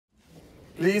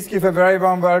Please give a very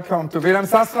warm welcome to Wilhelm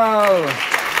Sasnal.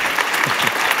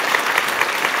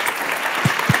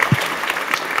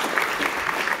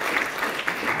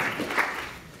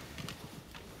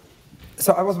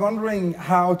 So I was wondering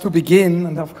how to begin,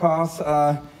 and of course,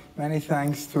 many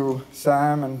thanks to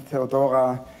Sam and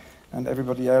Theodora and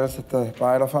everybody else at the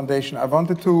Beyeler Foundation. I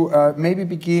wanted to maybe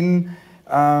begin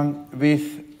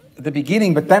with the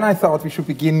beginning, but then I thought we should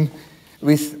begin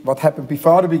with what happened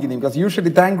before the beginning, because usually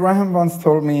Dan Graham once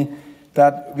told me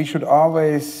that we should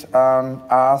always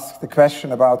ask the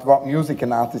question about what music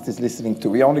an artist is listening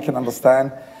to. We only can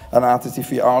understand an artist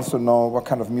if we also know what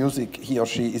kind of music he or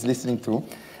she is listening to.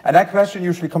 And that question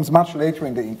usually comes much later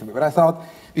in the interview, but I thought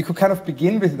we could kind of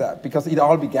begin with that, because it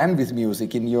all began with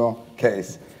music in your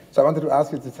case. So I wanted to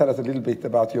ask you to tell us a little bit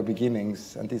about your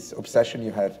beginnings and this obsession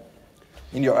you had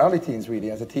in your early teens, really,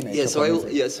 as a teenager. I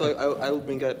will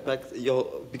bring it back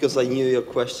because I knew your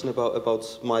question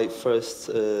about my first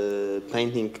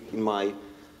painting in my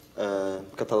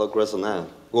catalogue raisonné.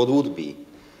 What would be?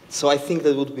 So I think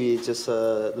that would be just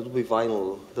that would be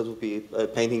vinyl. That would be a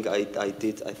painting I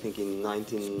did, I think, in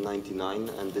 1999,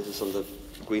 and this is on the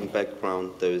green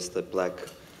background. There is the black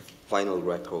vinyl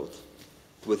record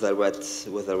with a red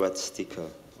sticker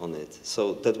on it.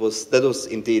 So that was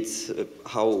indeed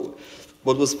how.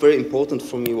 What was very important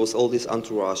for me was all this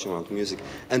entourage around music,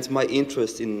 and my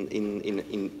interest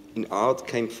in art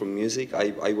came from music.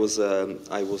 I was a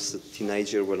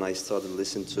teenager when I started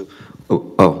listening to.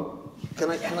 Oh. Can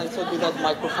I talk without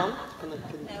microphone?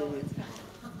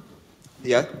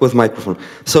 Yeah, with microphone.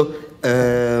 So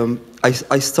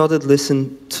I started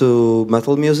listening to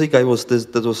metal music. I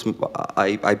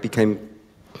became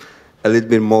a little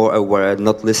bit more aware,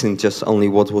 not listening just only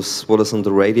what was on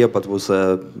the radio, but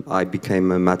I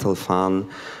became a metal fan,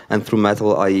 and through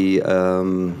metal I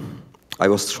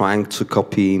was trying to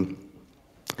copy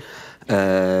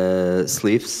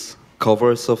sleeves,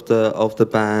 covers of the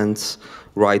bands,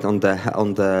 right on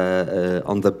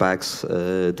the bags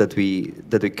that we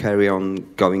carry on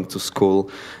going to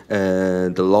school,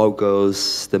 the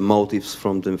logos, the motifs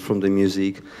from the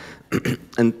music.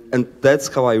 and that's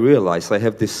how I realized I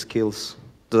have these skills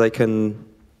that I can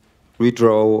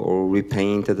redraw or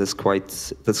repaint. That's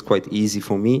quite easy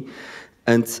for me.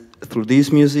 And through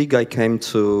this music, I came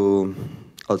to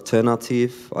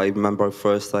alternative. I remember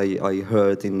first I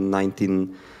heard in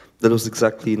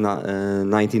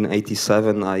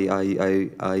 1987.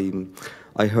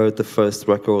 I heard the first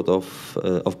record of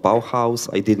Bauhaus.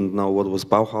 I didn't know what was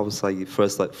Bauhaus.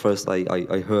 First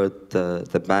I heard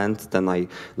the band. Then I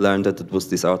learned that it was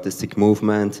this artistic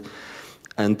movement,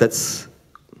 and that's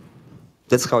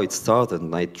how it started.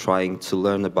 And I trying to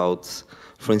learn about,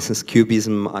 for instance,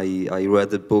 Cubism. I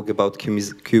read a book about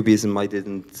Cubism. I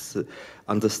didn't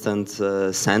understand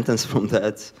a sentence from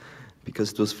that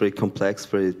because it was very complex,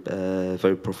 very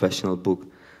professional book.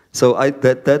 So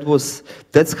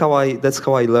that's how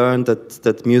I learned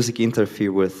that music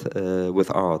interfere with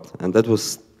art, and that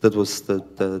was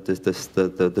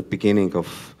the beginning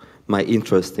of my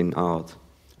interest in art.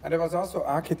 And there was also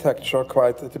architecture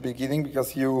quite at the beginning,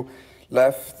 because you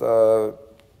left the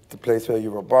place where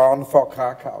you were born for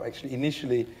Krakow, actually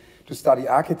initially to study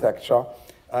architecture.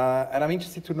 And I'm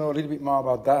interested to know a little bit more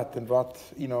about that, and what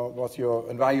was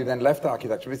and why you then left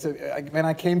architecture. When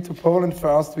I came to Poland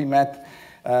first, we met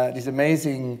this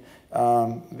amazing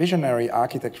visionary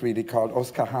architect, really, called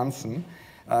Oskar Hansen,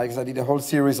 because I did a whole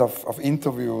series of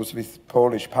interviews with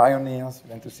Polish pioneers. We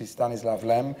went to see Stanislav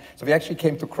Lem. So we actually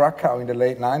came to Krakow in the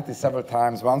late 90s several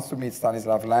times, once to meet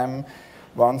Stanislav Lem,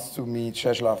 once to meet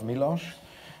Czesław Miłosz,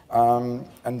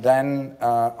 and then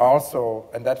also,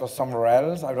 and that was somewhere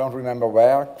else, I don't remember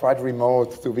where, quite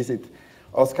remote, to visit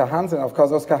Oskar Hansen. Of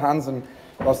course, Oskar Hansen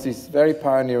was this very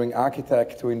pioneering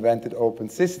architect who invented open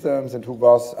systems and who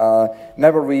was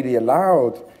never really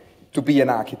allowed to be an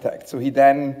architect. So he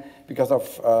then, because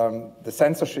of the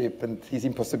censorship and his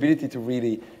impossibility to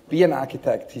really be an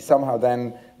architect, he somehow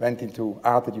then went into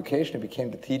art education and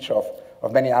became the teacher of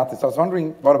many artists. I was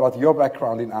wondering, what about your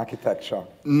background in architecture?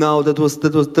 No, that was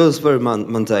very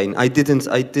mundane. I didn't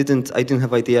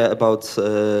have idea about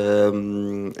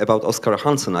Oskar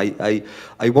Hansen. I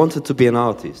wanted to be an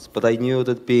artist, but I knew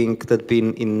that being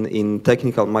in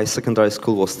technical, my secondary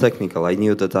school was technical. I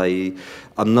knew that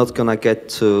I'm not gonna get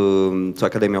to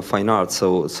Academy of Fine Arts,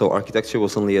 so architecture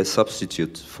was only a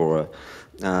substitute for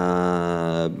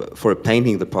a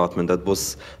painting department. That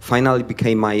was finally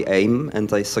became my aim,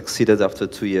 and I succeeded after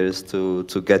 2 years to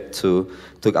get to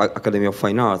Academy of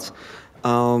Fine Arts.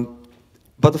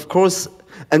 But of course,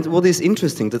 and what is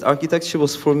interesting, that architecture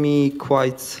was for me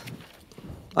quite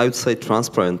I would say,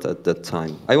 transparent at that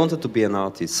time. I wanted to be an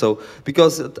artist. So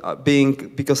because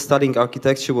studying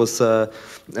architecture was there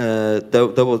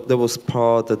was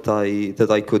part that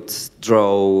I could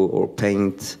draw or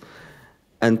paint,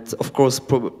 and of course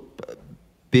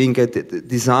being a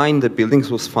design the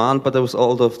buildings was fun, but there was a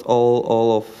lot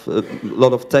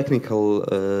of technical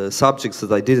subjects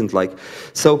that I didn't like.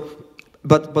 So,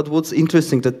 but what's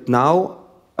interesting that now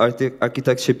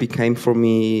architecture became for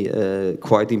me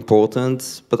quite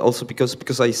important, but also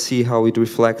because I see how it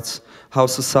reflects how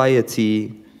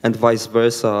society and vice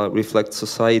versa reflects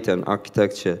society and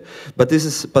architecture. But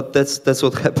that's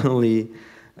what happened only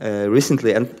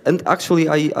recently, and actually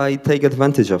I take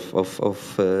advantage of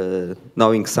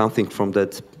knowing something from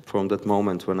that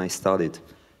moment when I studied.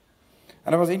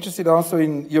 And I was interested also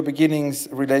in your beginnings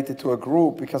related to a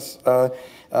group, because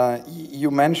you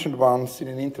mentioned once in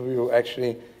an interview,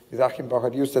 actually, with Achim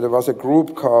Bachadius, that there was a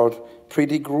group called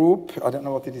Pretty Group. I don't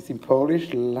know what it is in Polish.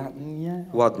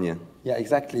 Ładnie. Yeah,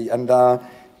 exactly. And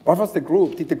what was the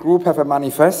group? Did the group have a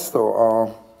manifesto,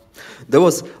 or? There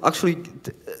was actually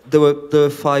there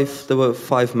were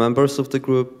five members of the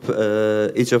group.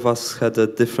 Each of us had a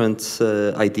different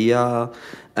idea.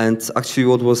 And actually,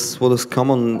 what was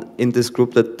common in this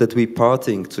group that we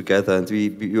partying together, and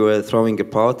we were throwing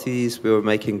parties. We were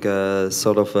making a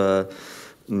sort of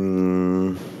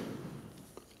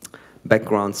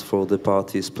backgrounds for the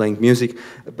parties, playing music,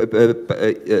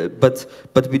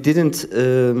 but we didn't.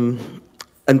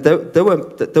 And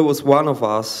there was one of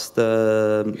us,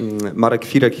 Marek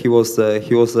Firek. He was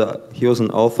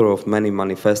an author of many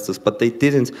manifestos, but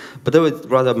they were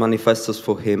rather manifestos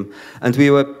for him. And we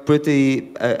were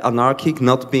pretty anarchic,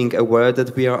 not being aware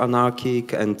that we are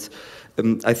anarchic. And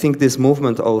I think this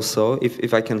movement also,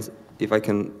 if I can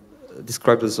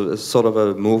describe it as a sort of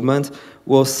a movement,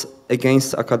 was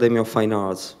against Academy of Fine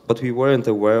Arts, but we weren't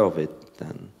aware of it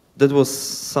then. That was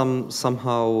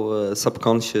somehow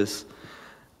subconscious.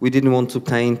 We didn't want to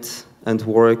paint and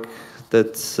work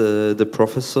that the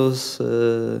professors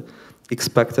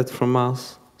expected from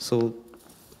us. So,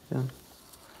 yeah.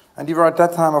 And you were at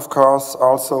that time, of course,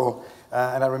 also,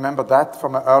 and I remember that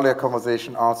from an earlier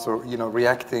conversation, also,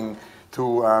 reacting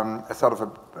to a sort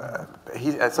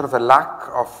of a lack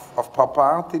of pop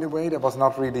art in a way. There was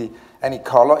not really any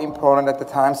color in Poland at the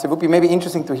time. So it would be maybe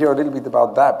interesting to hear a little bit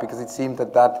about that, because it seemed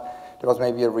that there was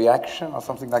maybe a reaction or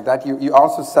something like that. You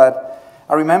also said,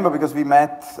 I remember, because we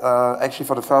met actually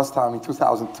for the first time in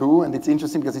 2002, and it's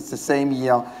interesting because it's the same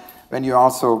year when you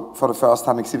also for the first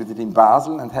time exhibited in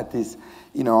Basel and had this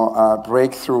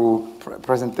breakthrough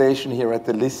presentation here at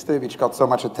the Liste, which got so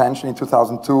much attention in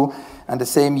 2002. And the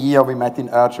same year we met in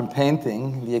Urgent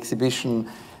Painting, the exhibition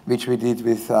which we did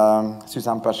with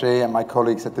Suzanne Paget and my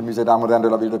colleagues at the Musée d'Art Moderne de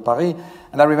la Ville de Paris.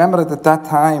 And I remember that at that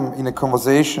time, in a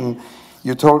conversation,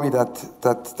 you told me that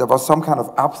there was some kind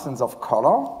of absence of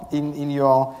color in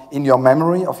your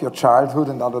memory of your childhood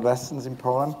and adolescence in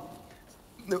Poland.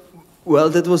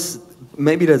 Well, that was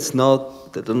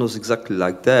exactly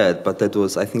like that, but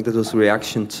I think that was a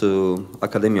reaction to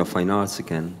Academy of Fine Arts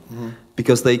again,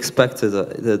 because they expected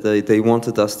that they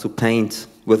wanted us to paint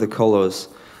with the colors,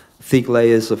 thick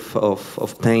layers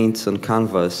of paint on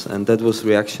canvas, and that was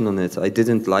reaction on it. I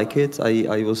didn't like it.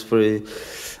 I was very.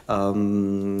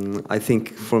 I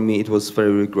think for me it was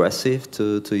very regressive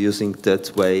to using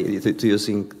that way, to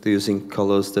using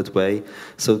colors that way.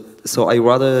 So I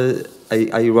rather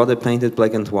painted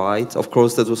black and white. Of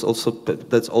course,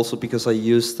 that's also because I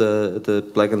used the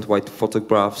black and white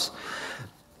photographs.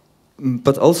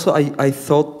 But also I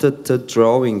thought that the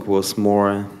drawing was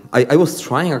more. I was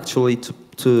trying actually to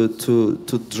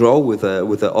draw with the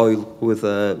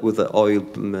oil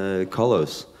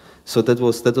colors. So that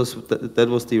was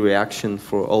the reaction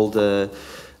for all the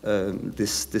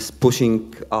this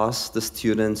pushing us, the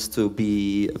students, to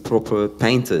be proper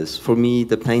painters. For me,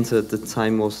 the painter at the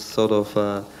time was sort of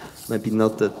maybe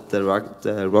not the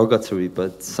derogatory,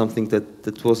 but something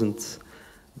that wasn't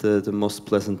the most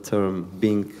pleasant term,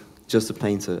 being just a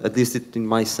painter, at least in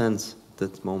my sense at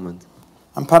that moment.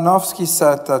 And Panofsky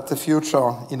said that the future,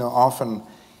 often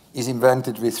is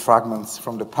invented with fragments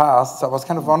from the past. So I was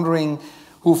kind of wondering,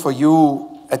 who for you,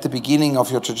 at the beginning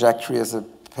of your trajectory as a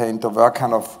painter, were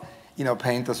kind of,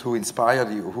 painters who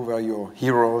inspired you? Who were your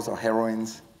heroes or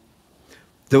heroines?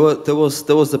 There was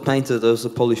the painter. There was a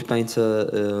Polish painter,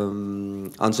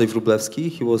 Andrzej Wróblewski.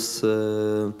 He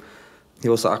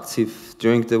was active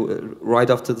during right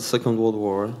after the Second World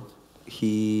War.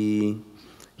 He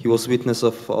was witness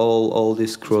of all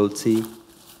this cruelty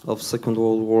of Second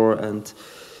World War, and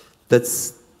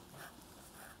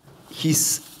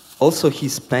he's also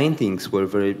his paintings were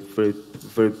very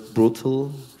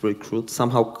brutal, very crude,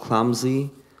 somehow clumsy,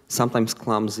 sometimes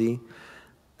clumsy,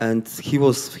 and he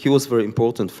was very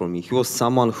important for me. He was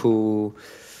someone who,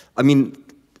 I mean,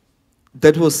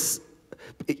 that was.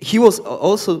 He was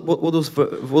also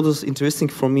what was interesting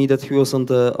for me, that he was on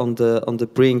the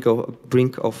brink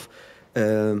of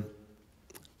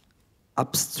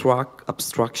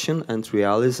abstraction and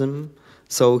realism.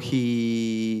 So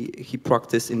he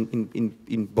practiced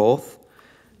in both,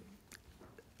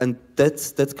 and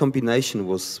that combination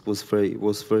was very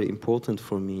important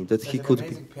for me. That he could.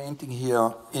 There's an amazing painting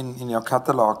here in your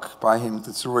catalog by him.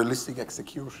 The surrealistic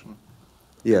execution.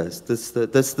 Yes, that's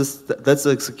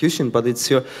the execution, but it's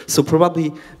here. So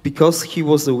probably because he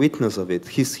was a witness of it.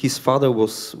 His father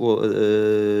was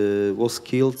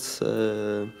killed.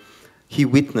 He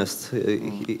witnessed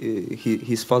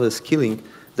his father's killing.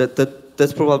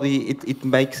 That's probably it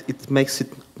makes it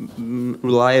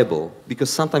reliable, because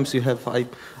sometimes you have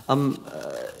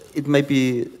it may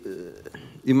be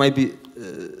you might be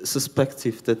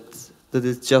suspective that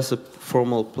it's just a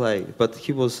formal play, but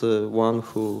he was one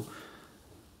who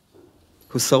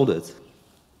saw that.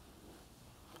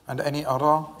 And any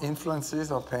other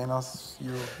influences or painters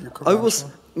you could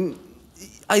mention?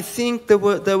 I think there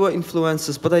were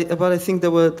influences, but I think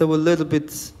there were a little bit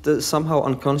somehow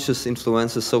unconscious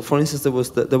influences. So, for instance,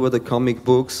 there were the comic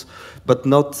books, but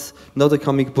not the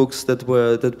comic books that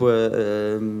were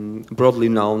broadly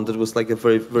known. There was like a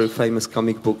very famous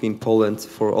comic book in Poland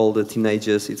for all the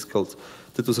teenagers. It's called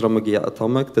Tytus Romagia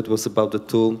Atomek. That was about the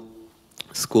two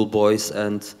schoolboys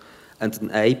and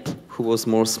an ape who was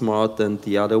more smart than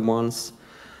the other ones.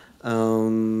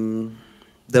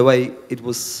 The way it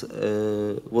was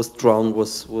drawn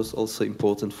was also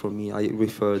important for me. I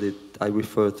refer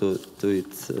to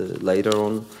it later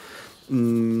on.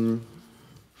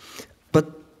 But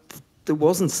it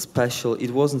wasn't special.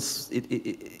 It wasn't.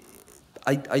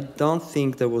 I don't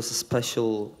think there was a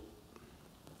special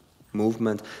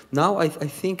movement. Now I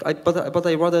think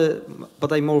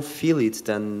but I more feel it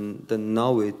than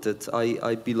know it, that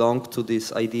I belong to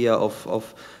this idea of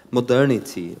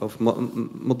modernity, of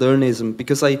modernism,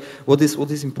 because what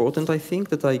is important, I think,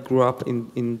 that I grew up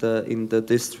in the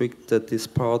district that is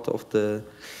part of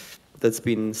that's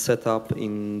been set up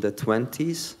in the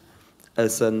 20s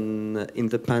as an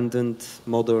independent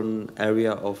modern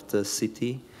area of the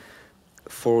city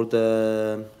for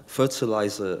the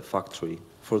fertilizer factory,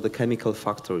 for the chemical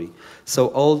factory. So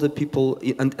all the people,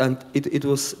 and it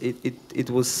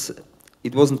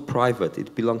wasn't private,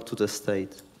 it belonged to the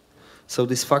state. So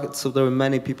there were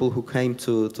many people who came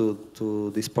to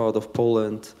this part of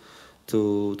Poland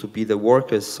to be the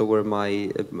workers. So were my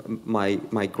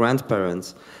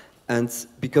grandparents, and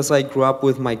because I grew up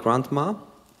with my grandma,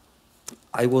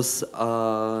 I was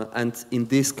and in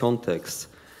this context,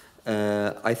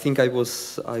 I think I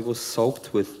was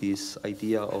soaked with this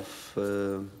idea of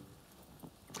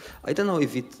I don't know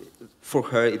if it for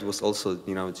her it was also,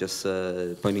 you know, just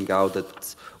pointing out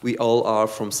that we all are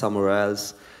from somewhere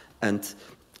else. And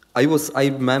I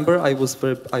remember I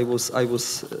felt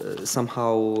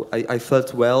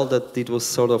well that it was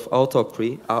sort of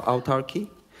autarky.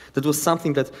 That was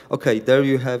something that, okay, there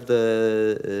you have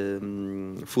the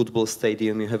football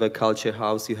stadium, you have a culture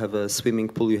house, you have a swimming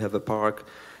pool, you have a park,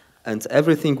 and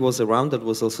everything was around. That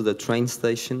was also the train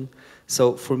station.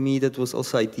 So for me, that was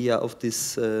also idea of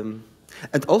this.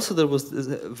 And also there was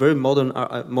very modern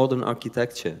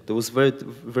architecture. There was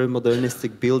very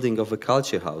modernistic building of a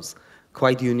culture house,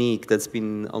 quite unique. That's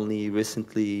been only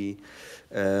recently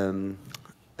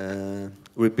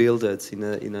rebuilt in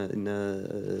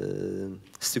a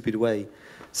stupid way.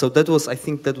 So that was, I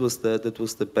think, that was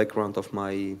the background of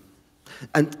my.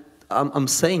 And I'm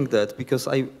saying that because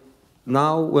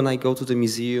now when I go to the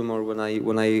museum or when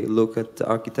I look at the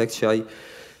architecture,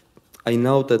 I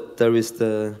know that there is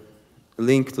the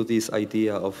link to this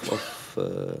idea of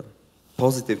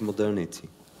positive modernity.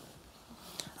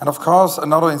 And of course,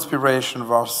 another inspiration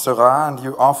was Seurat, and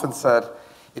you often said,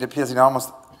 it appears in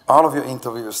almost all of your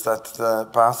interviews, that the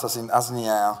Pastors in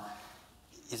Asnières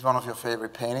is one of your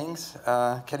favorite paintings.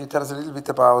 Can you tell us a little bit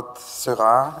about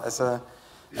Seurat as an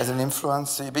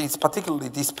influence? It's particularly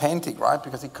this painting, right?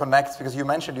 Because it connects, because you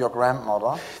mentioned your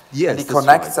grandmother. Yes, and it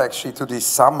connects actually to this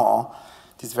summer,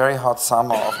 this very hot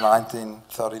summer of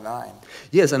 1939.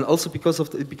 Yes, and also because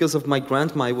of my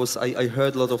grandma, I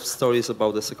heard a lot of stories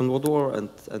about the Second World War and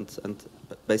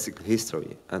basically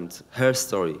history, and her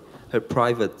story, her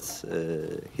private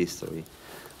history.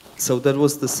 So that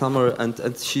was the summer,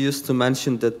 and she used to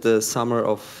mention that the summer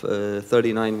of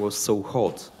 39 was so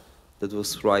hot. That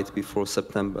was right before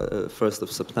September, 1st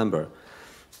of September.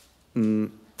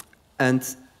 And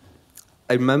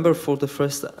I remember for the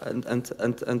first,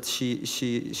 and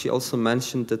she also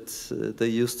mentioned that they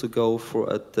used to go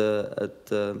for at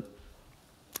the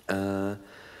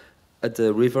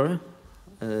river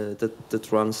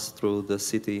that runs through the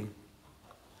city,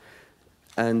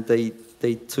 and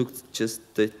they took just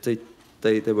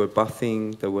they were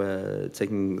bathing, they were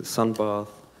taking sun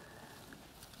bath,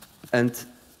 and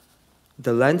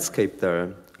the landscape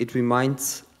there, it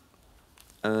reminds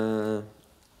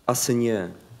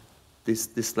Assenye,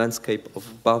 this landscape of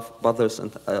Bathers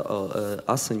and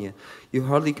Assenye. You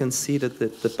hardly can see that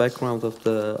the background of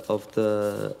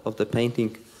the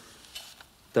painting.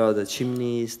 There are the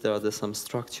chimneys, there are some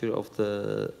structure of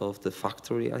the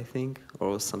factory, I think,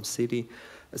 or some city.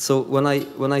 So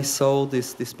when I saw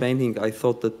this painting, I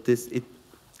thought that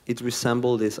it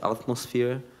resembled this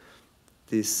atmosphere,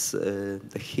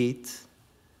 the heat,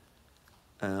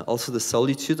 also the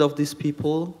solitude of these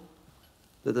people.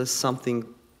 That there's something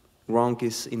wrong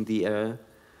is in the air.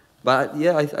 But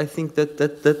yeah, I think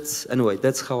that's anyway.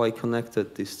 That's how I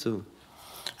connected these two.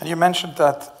 And you mentioned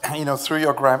that, through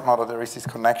your grandmother, there is this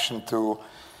connection to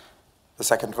the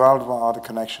Second World War, the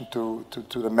connection to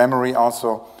the memory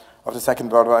also of the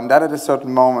Second World War, and that at a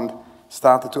certain moment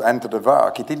started to enter the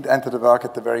work. It didn't enter the work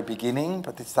at the very beginning,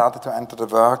 but it started to enter the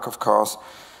work, of course.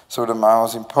 So the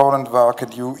Mao's in Poland work,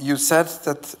 and you said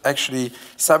that actually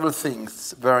several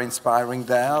things were inspiring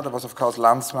there. There was, of course,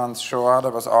 Landsmann's Shoah.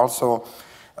 There was also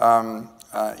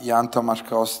Jan Thomas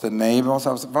Gross, the neighbors.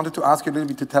 I wanted to ask you a little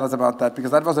bit to tell us about that,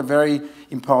 because that was a very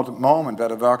important moment where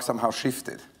the work somehow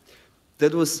shifted.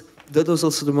 That was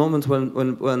also the moment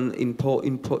when in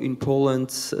Poland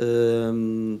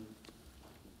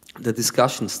the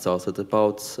discussion started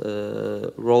about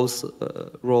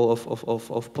role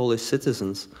of Polish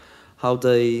citizens,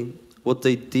 what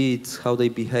they did, how they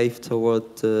behaved toward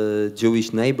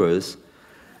Jewish neighbors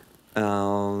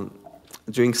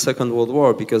during Second World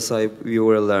War, because we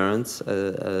were learned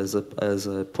as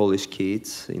a Polish kid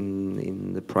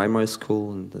in the primary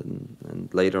school and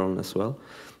later on as well,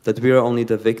 that we are only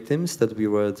the victims, that we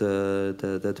were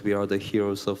that we are the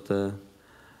heroes of the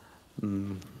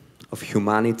of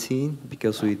humanity,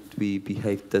 because we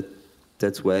behaved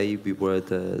that way. We were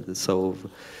the so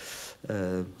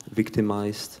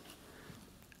victimized,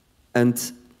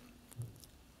 and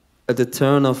at the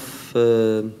turn of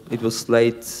it was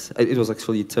late. It was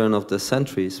actually turn of the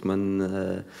centuries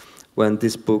when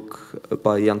this book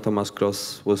by Jan Thomas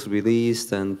Gross was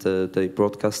released and they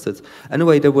broadcasted.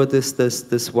 Anyway, there were this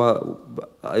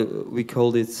we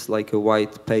called it like a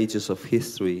white pages of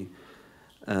history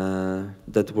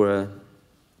that were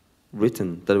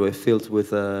written, that were filled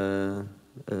with the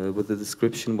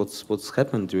description what's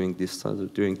happened during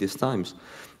these times.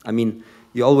 I mean,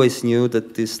 you always knew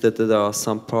that there are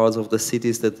some parts of the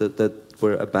cities that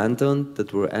were abandoned,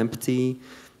 that were empty,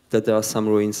 that there are some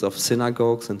ruins of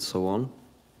synagogues and so on.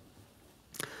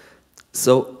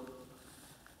 So,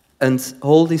 and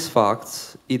all these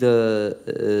facts, either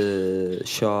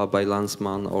Shoah by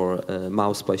Landsmann or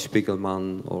Maus by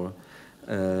Spiegelman or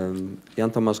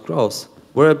Jan Thomas Gross,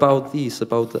 were about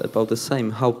the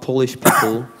same, how Polish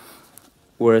people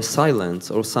were silent,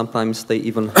 or sometimes they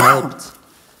even helped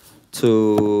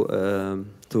to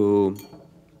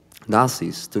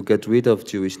Nazis to get rid of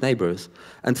Jewish neighbors.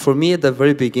 And for me, at the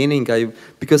very beginning,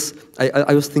 because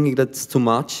I was thinking that's too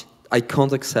much, I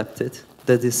can't accept it.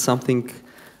 That is something.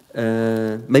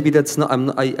 Maybe that's not.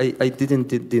 I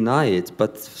didn't deny it,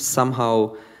 but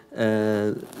somehow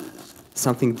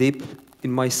something deep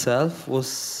in myself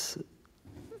was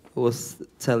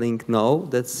telling no,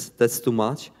 that's too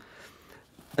much.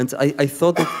 And I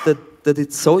thought that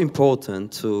it's so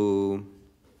important to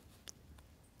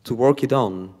work it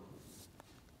on,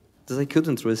 that I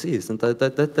couldn't resist, and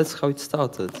that's how it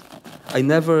started. I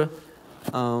never,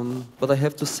 but I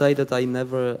have to say that I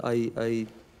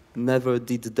never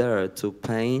did dare to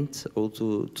paint or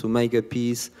to make a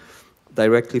piece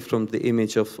directly from the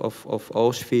image of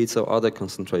Auschwitz or other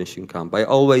concentration camp. I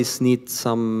always need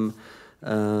some,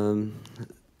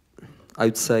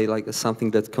 I'd say, like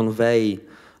something that convey,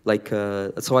 like,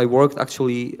 so I worked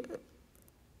actually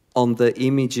on the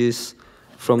images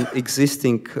from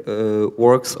existing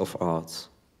works of art.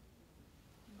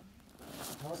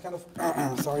 I was kind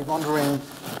of, wondering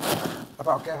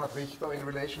about Gerhard Richter in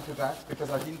relation to that,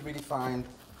 because I didn't really find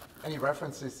any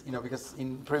references, because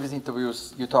in previous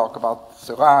interviews you talk about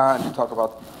Seurat and you talk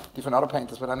about different other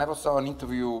painters, but I never saw an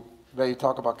interview where you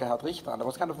talk about Gerhard Richter. And I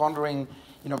was kind of wondering,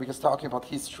 because talking about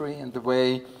history and the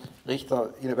way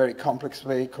Richter, in a very complex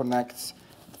way, connects,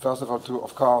 first of all, to,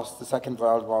 of course, the Second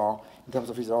World War in terms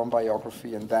of his own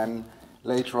biography, and then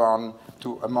later on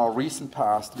to a more recent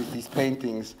past with these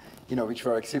paintings, which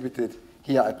were exhibited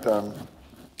here at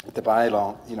the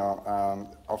Beyeler,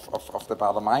 of the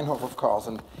Baader Meinhof, of course.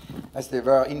 And as they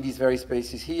were in these very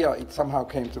spaces here, it somehow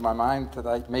came to my mind that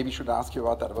I maybe should ask you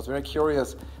about that. I was very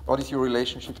curious, what is your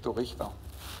relationship to Richter?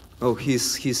 Oh,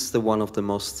 he's the one of the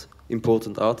most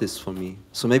important artists for me.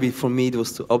 So maybe for me it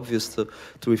was too obvious to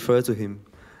refer to him.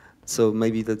 So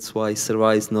maybe that's why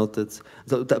Seurat is not that.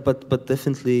 But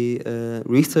definitely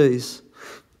Richter is.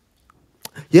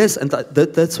 Yes, and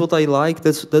that's what I like.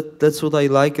 That's what I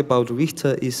like about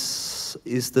Richter is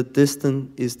the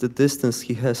distance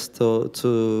he has to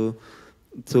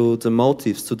the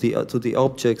motives, to the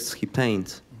objects he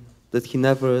paints. That he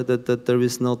never that there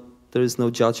is no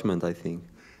judgment. I think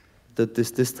that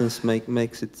this distance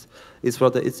makes it.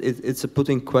 It's a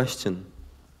putting question.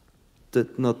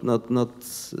 That not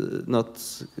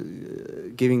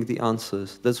giving the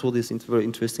answers. That's what is very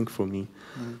interesting for me.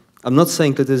 Mm. I'm not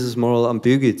saying that this is moral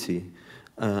ambiguity,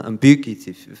 but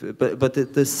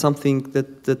there's something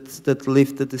that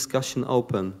left the discussion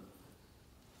open.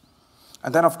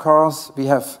 And then, of course, we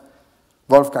have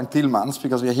Wolfgang Tillmans,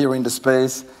 because we are here in the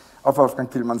space of Wolfgang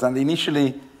Tillmans. And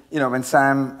initially, when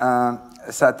Sam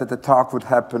said that the talk would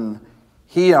happen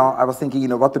here, I was thinking,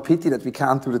 what a pity that we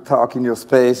can't do the talk in your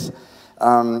space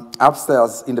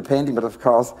upstairs in the painting, but of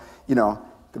course,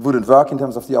 it wouldn't work in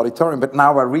terms of the auditorium. But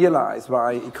now I realize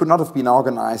why it could not have been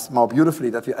organized more beautifully,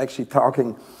 that we're actually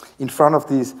talking in front of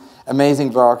these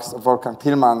amazing works of Wolfgang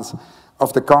Tillmans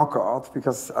of the Concorde,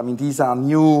 because, these are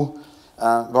new,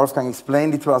 Wolfgang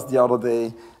explained it to us the other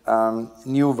day,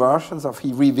 new versions of,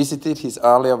 he revisited his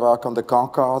earlier work on the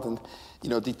Concorde, and,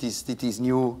 did these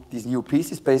new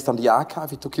pieces based on the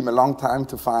archive. It took him a long time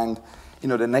to find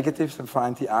the negatives and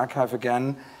find the archive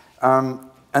again.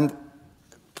 And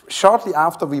shortly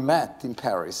after we met in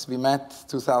Paris, we met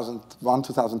 2001,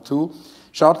 2002,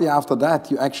 shortly after that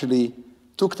you actually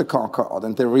took the Concorde,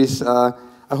 and there is a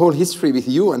whole history with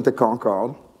you and the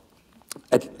Concorde,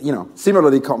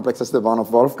 similarly complex as the one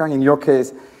of Wolfgang. In your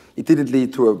case, it didn't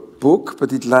lead to a book,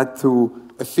 but it led to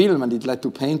a film and it led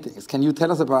to paintings. Can you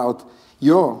tell us about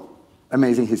your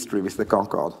amazing history with the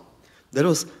Concorde?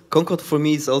 Concorde for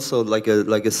me is also like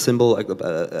a symbol.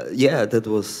 That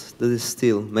is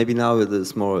still, maybe now it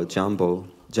is more a jumbo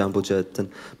jet,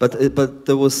 but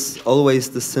there was always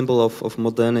the symbol of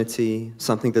modernity,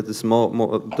 something that is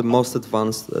the most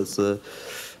advanced as a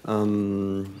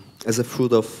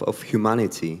fruit of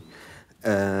humanity.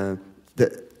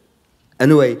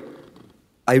 Anyway,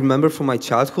 I remember from my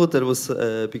childhood that was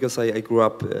because I grew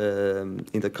up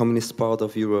in the communist part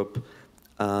of Europe.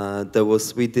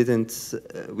 We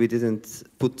didn't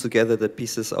put together the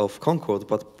pieces of Concorde,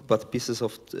 but pieces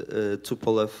of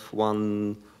Tupolev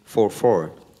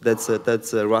 144.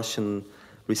 That's a Russian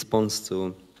response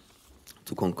to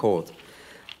Concorde,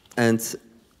 and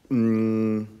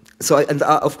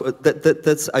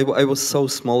I was so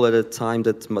small at the time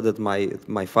that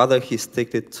my father, he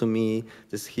sticked it to me.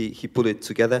 He put it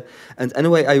together, and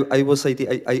anyway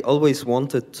I always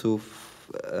wanted to.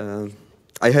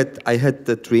 I had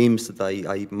the dreams that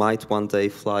I might one day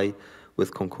fly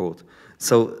with Concorde.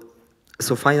 So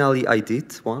finally I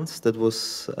did once. That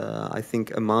was I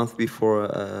think a month before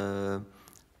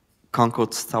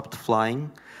Concorde stopped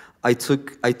flying. I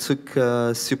took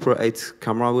a Super 8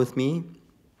 camera with me,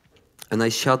 and I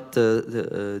shot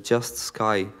the just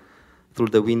sky through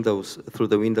the window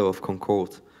of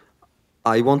Concorde.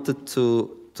 I wanted to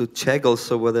check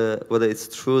also whether it's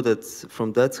true that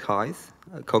from that height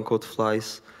Concorde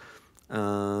flies.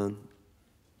 I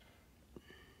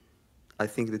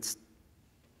think it's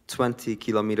 20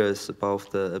 kilometers above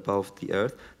the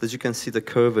Earth. That you can see the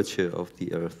curvature of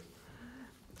the Earth.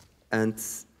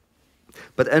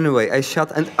 But anyway, I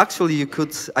shot, and actually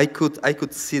I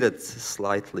could see that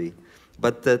slightly.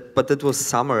 But that was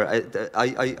summer.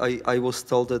 I was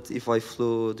told that if I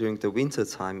flew during the winter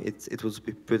time, it would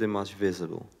be pretty much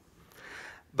visible.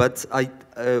 But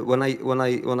when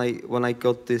I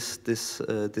got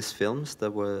these films,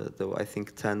 there were I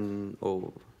think 10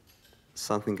 or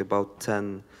something about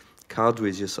 10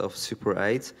 cartridges of Super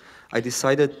 8. I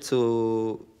decided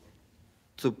to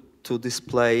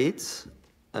display it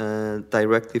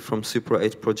directly from Super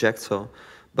 8 projector,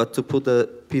 but to put a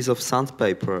piece of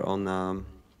sandpaper on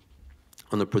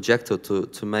a projector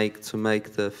to make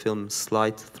the film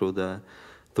slide through the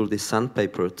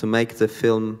sandpaper, to make the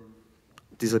film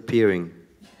disappearing.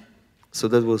 So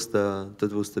that was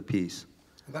the piece.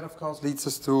 And that of course leads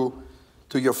us to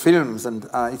your films, and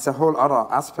it's a whole other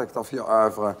aspect of your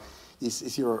oeuvre.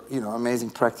 Is your amazing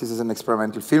practice as an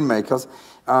experimental filmmaker.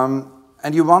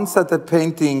 And you once said that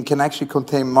painting can actually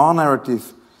contain more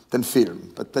narrative than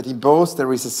film, but that in both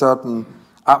there is a certain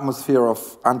atmosphere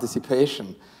of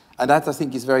anticipation. And that, I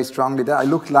think, is very strongly there. I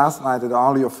looked last night at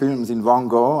all your films in one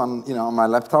go on, on my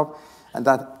laptop, and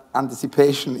that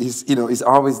anticipation is, is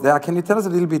always there. Can you tell us a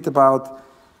little bit about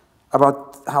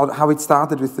how it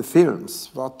started with the films?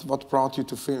 What brought you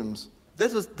to films?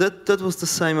 That was the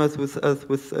same as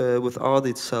with art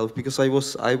itself, because I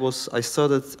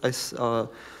started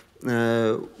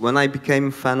when I became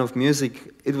a fan of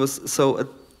music. It was so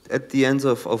at the end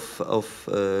of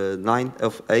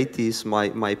 80s,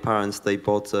 my parents, they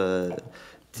bought a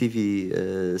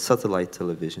TV satellite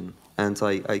television, and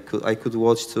I could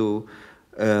watch to.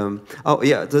 Oh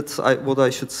yeah, that's what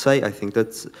I should say. I think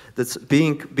that's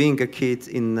being a kid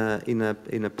in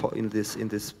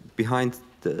this behind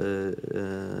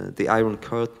the Iron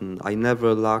Curtain. I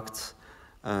never lacked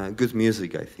good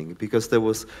music. I think because the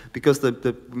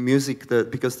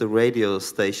radio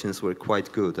stations were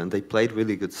quite good and they played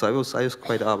really good. So I was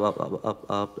quite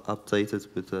updated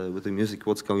with the music,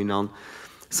 what's going on.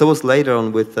 So it was later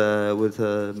on with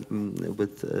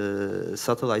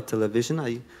satellite television.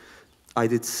 I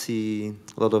did see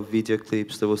a lot of video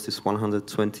clips. There was this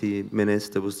 120 minutes.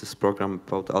 There was this program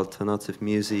about alternative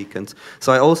music, and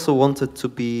so I also wanted to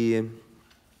be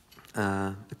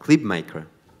a clip maker.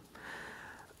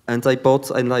 And I bought.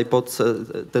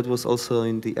 That was also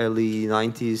in the early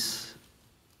 90s.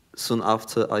 Soon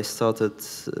after I started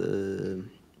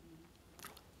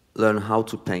learn how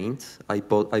to paint. I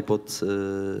bought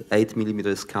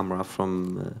 8mm camera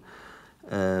from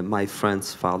my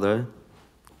friend's father.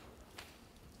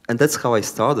 And that's how I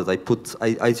started. I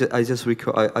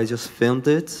just filmed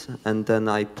it, and then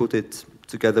I put it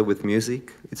together with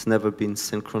music. It's never been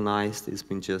synchronized. It's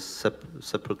been just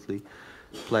separately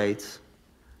played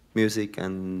music,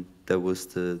 and there was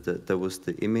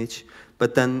the image.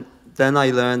 But then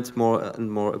I learned more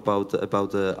and more about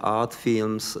the art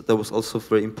films. There was also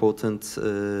very important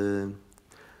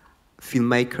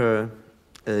filmmaker.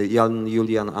 Jan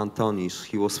Julian Antonisz.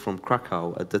 He was from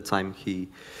Krakow at the time.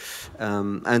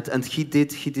 And he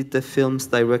did the films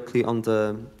directly on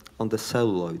the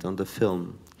celluloid, on the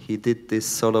film. He did this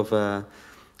sort of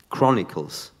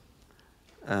chronicles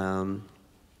on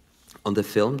the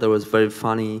film. There was very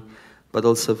funny, but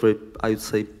also very, I would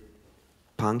say,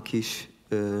 punkish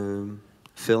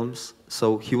films.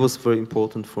 So he was very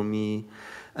important for me.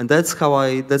 And that's how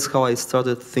I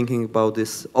started thinking about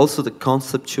this. Also, the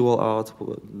conceptual art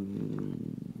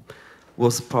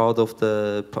was part of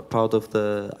the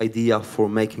idea for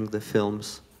making the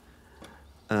films.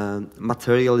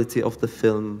 Materiality of the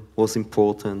film was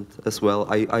important as well.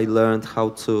 I learned how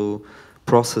to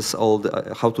process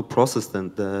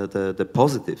the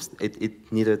positives.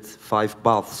 It needed 5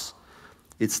 baths.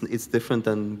 It's different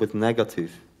than with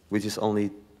negative, which are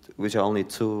only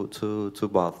two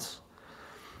baths.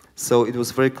 So it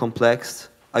was very complex.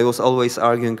 I was always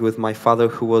arguing with my father,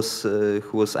 who was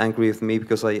angry with me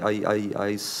because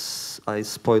I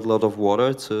spoiled a lot of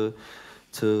water to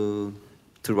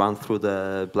run through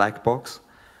the black box.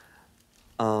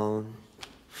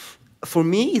 For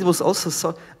me, it was also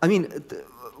so. I mean,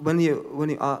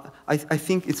 I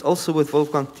think it's also with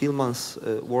Wolfgang Tillmann's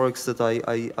works that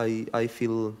I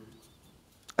feel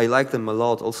I like them a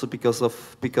lot, also because of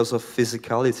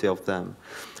physicality of them.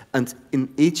 And in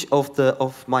each of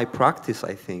my practice,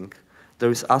 I think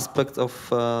there is aspect of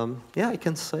I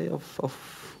can say of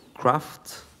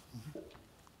craft.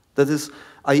 That is,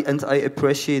 I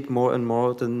appreciate more and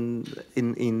more than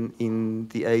in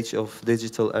the age of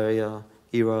digital era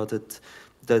that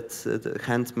the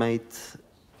handmade,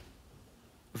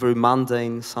 very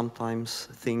mundane sometimes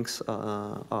things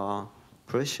are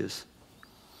precious.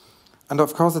 And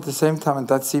of course, at the same time, and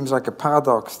that seems like a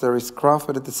paradox, there is craft,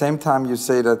 but at the same time you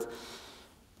say that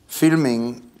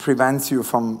filming prevents you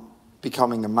from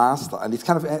becoming a master. And it's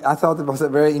kind of, I thought it was a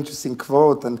very interesting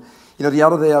quote. And, the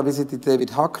other day I visited David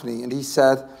Hockney, and he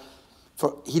said,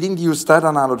 he didn't use that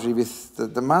analogy with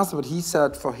the master, but he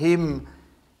said for him,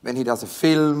 when he does a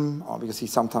film, or because he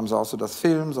sometimes also does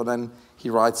films, or then he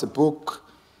writes a book,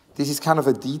 this is kind of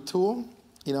a detour.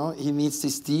 He needs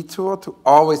this detour to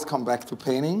always come back to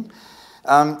painting. So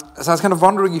I was kind of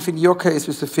wondering if in your case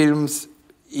with the films,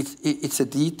 it's a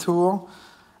detour,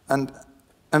 and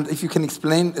if you can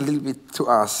explain a little bit to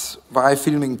us why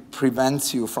filming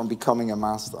prevents you from becoming a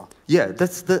master. Yeah,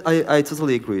 I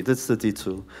totally agree. That's the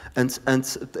detour, and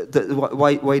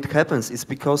why it happens is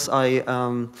because I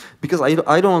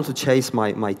don't want to chase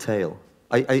my tail.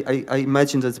 I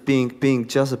imagine that being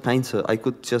just a painter, I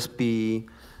could just be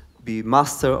be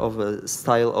master of a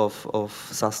style of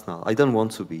Sasnal. I don't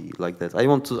want to be like that. I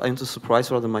want to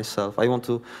surprise rather myself. I want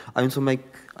to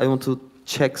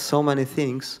check so many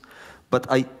things, but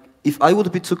if I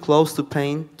would be too close to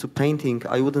painting,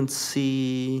 I wouldn't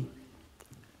see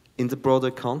in the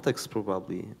broader context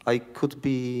probably. I could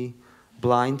be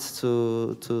blind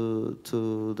to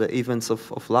the events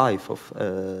of life, of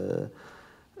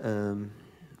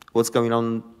what's going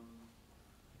on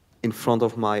in front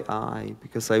of my eye,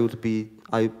 because I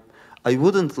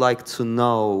wouldn't like to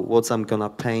know what I'm gonna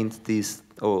paint this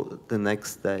or the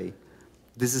next day.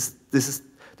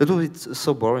 That would be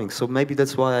so boring. So maybe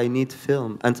that's why I need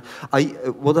film. And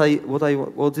what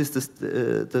is this,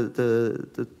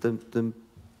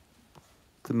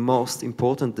 the most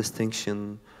important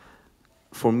distinction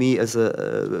for me as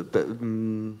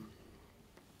to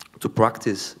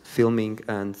practice filming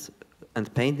and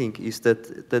painting is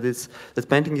that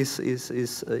painting is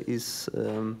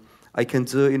I can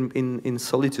do in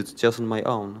solitude, just on my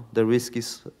own. The risk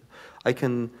is I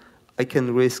can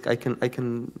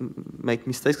make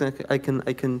mistakes.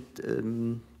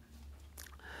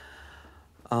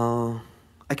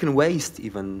 I can waste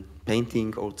even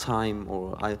painting or time,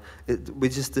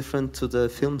 which is different to the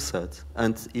film set.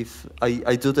 And if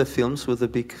I do the films with the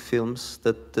big films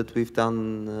that we've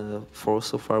done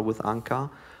so far with Anka,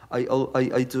 I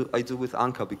do with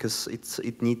Anka because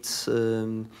it needs.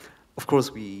 Of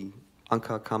course,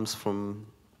 Anka comes from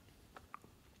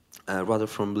rather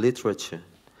from literature.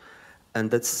 And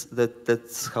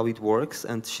that's how it works,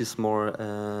 and she's more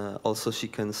also she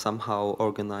can somehow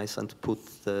organize and put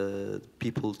the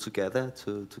people together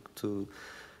to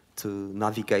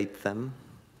navigate them.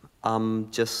 I'm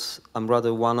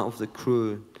rather one of the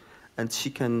crew, and she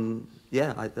can.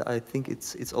 Yeah, I think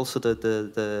it's also that's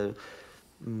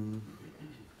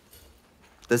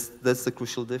the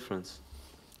crucial difference.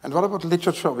 And what about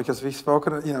literature? Because we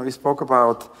spoke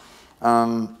about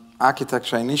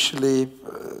architecture initially,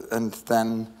 and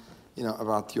then,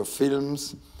 about your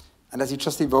films. And as you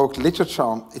just evoked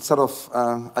literature, it's sort of,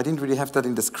 I didn't really have that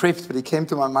in the script, but it came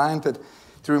to my mind that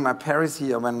during my Paris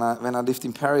year, when I lived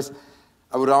in Paris,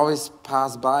 I would always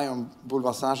pass by on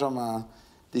Boulevard Saint-Germain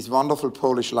this wonderful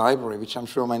Polish library, which I'm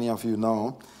sure many of you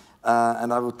know.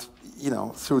 And I would,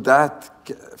 through that,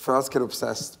 first get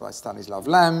obsessed by Stanislav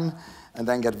Lem, and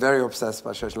then get very obsessed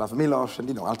by Czesław Miłosz,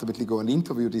 and ultimately go and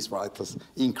interview these writers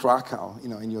in Krakow,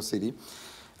 in your city.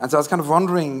 And so I was kind of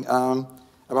wondering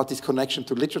about this connection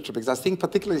to literature, because I think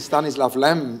particularly Stanislav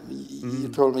Lem, you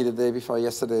told me the day before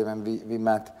yesterday when we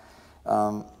met,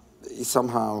 is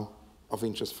somehow of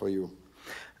interest for you.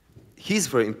 He's a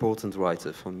very important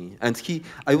writer for me, and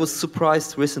I was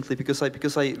surprised recently because I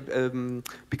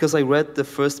read the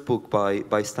first book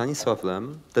by Stanislav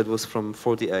Lem that was from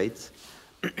 '48.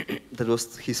 That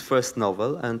was his first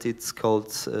novel, and it's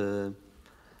called,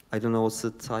 I don't know what's the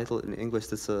title in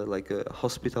English, it's like a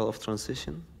Hospital of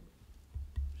Transition.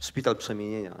 Szpital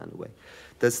Przemienienia, anyway.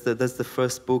 That's the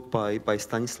first book by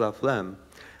Stanislav Lem.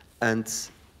 And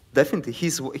definitely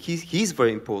he's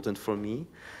very important for me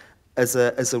as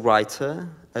a writer,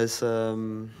 as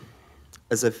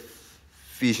a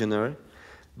visionary.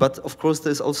 But of course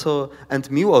there's also, and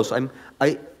Miłosz,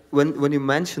 when you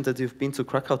mentioned that you've been to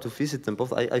Krakow to visit them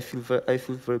both, I feel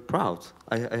very proud.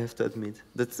 I have to admit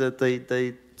that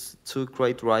they two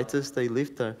great writers, they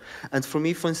lived there. And for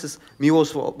me, for instance,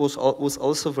 Miłosz was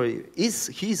also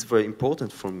he's very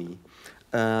important for me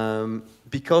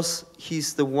because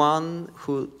he's the one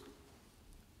who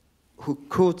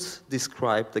could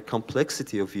describe the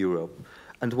complexity of Europe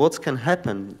and what can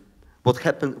happen.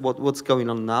 What's going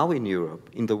on now in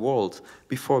Europe, in the world,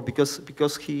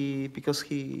 because he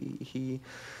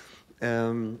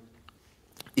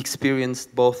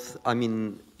experienced both. I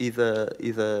mean,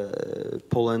 either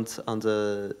Poland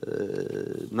under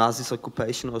Nazis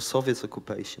occupation or Soviet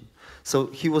occupation. So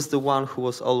he was the one who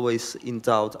was always in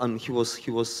doubt, and he was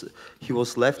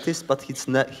leftist, but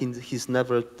he's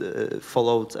never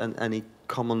followed any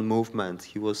common movement.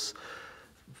 He was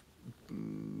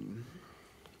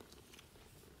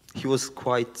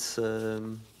quite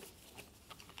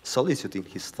solitude in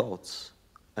his thoughts,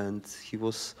 and he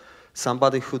was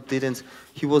somebody who didn't.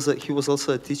 He was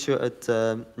also a teacher at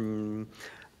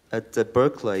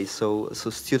Berkeley, so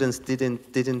students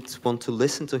didn't want to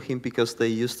listen to him because they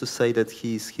used to say that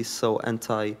he's so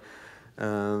anti.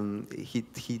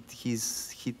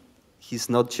 He's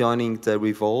not joining the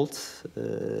revolt,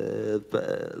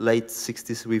 late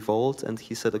 '60s revolt, and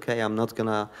he said, "Okay, I'm not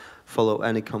gonna follow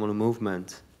any common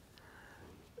movement."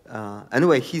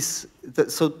 Anyway,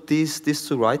 so these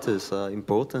two writers are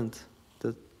important.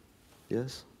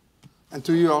 Yes. And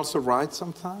do you also write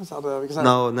sometimes?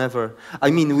 No, never.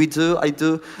 I mean, we do. I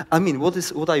do. I mean,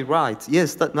 what I write?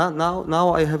 Yes, that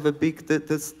now I have a big.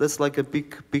 That's like a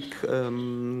big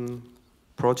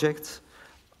project.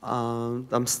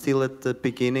 I'm still at the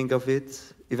beginning of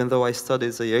it, even though I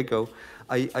studied a year ago.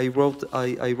 I wrote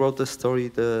the story,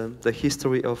 the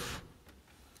history of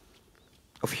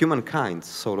humankind,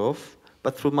 sort of,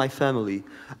 but through my family.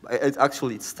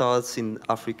 It starts in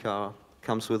Africa.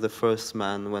 Comes with the first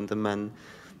man, when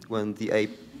the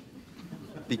ape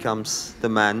becomes the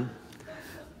man,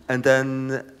 and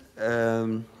then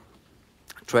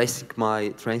tracing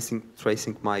my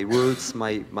roots,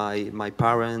 my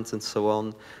parents, and so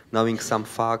on, knowing some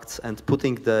facts and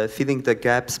filling the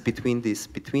gaps between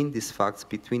these facts,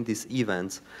 between these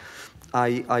events.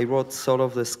 I wrote sort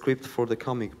of the script for the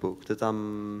comic book that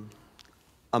I'm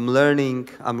relearning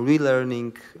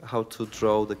how to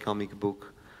draw the comic book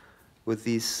with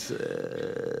this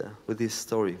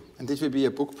story. And this will be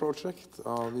a book project?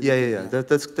 Or yeah.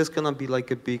 That's gonna be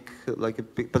like a big,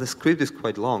 but the script is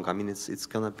quite long. I mean, it's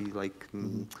gonna be like.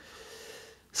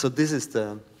 So this is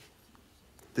the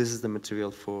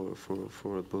material for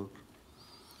a book.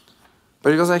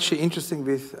 But it was actually interesting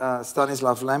with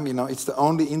Stanislav Lem. You know, it's the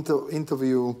only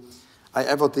interview I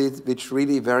ever did which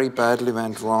really very badly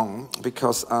went wrong,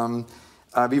 because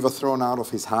we were thrown out of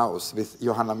his house with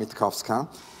Johanna Mitkowska.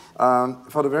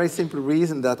 For the very simple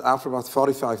reason that after about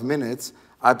 45 minutes,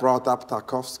 I brought up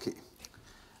Tarkovsky.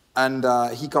 And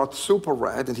he got super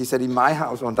red, and he said, in my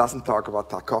house, one doesn't talk about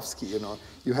Tarkovsky, you know,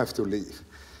 you have to leave.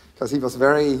 Because he was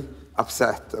very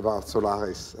upset about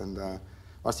Solaris. And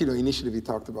you know, initially we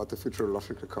talked about the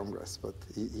Futurological Congress, but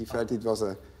he felt it was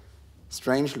a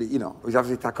strangely, you know,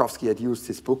 obviously Tarkovsky had used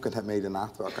his book and had made an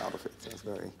artwork out of it. So it's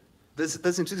very...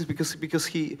 That's interesting because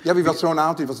he... Yeah, we were thrown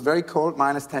out. It was very cold,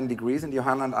 minus 10 degrees, and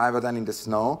Johanna and I were then in the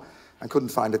snow and couldn't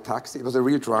find a taxi. It was a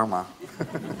real drama.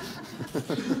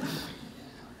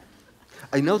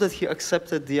 I know that he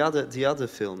accepted the other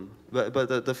film, but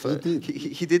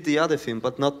he did the other film,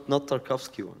 but not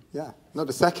Tarkovsky one. Yeah, no,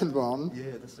 the second one.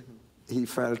 Yeah, the second. He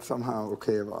felt somehow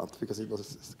okay about, because it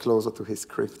was closer to his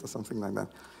script or something like that.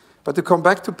 But to come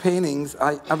back to paintings,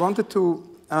 I wanted to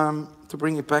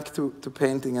bring it back to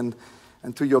painting and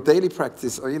to your daily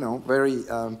practice, or, you know, very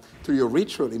to your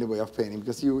ritual in a way of painting,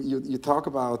 because you talk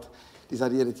about this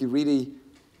idea that you really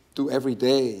do every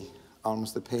day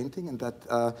almost a painting, and that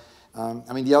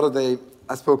I mean, the other day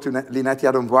I spoke to Linette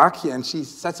Yadomboaki, and she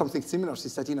said something similar. She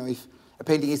said, you know, if a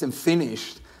painting isn't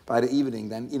finished by the evening,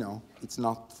 then, you know, it's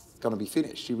not going to be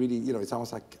finished. She really, you know, it's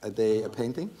almost like a day a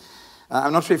painting.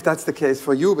 I'm not sure if that's the case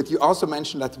for you, but you also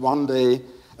mentioned that one day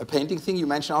a painting thing. You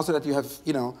mentioned also that you have,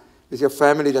 you know, with your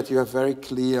family, that you have very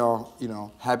clear, you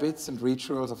know, habits and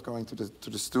rituals of going to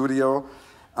the studio.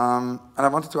 And I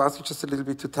wanted to ask you just a little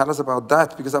bit to tell us about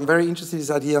that, because I'm very interested in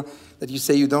this idea that you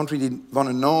say you don't really want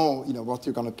to know, you know, what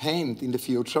you're going to paint in the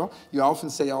future. You often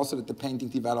say also that the painting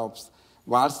develops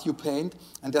whilst you paint,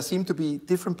 and there seem to be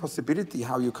different possibilities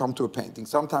how you come to a painting.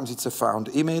 Sometimes it's a found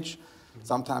image,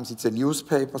 sometimes it's a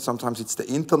newspaper, sometimes it's the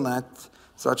internet.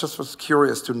 So I just was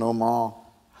curious to know more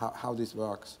how this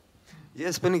works.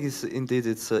 Yes, painting is indeed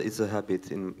it's a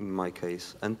habit in my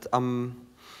case, and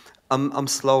I'm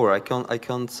slower. I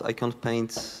can't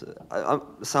paint.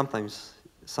 Sometimes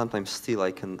still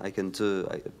I can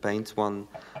paint one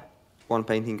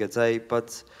painting a day,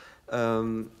 but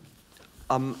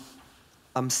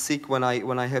I'm sick when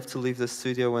I have to leave the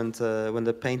studio and when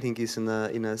the painting is in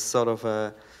a sort of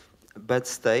a bad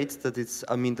state, that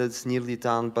it's nearly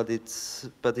done, but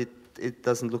it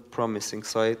doesn't look promising.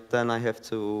 So then I have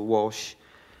to wash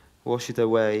it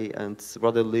away and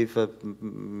rather leave a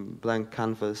blank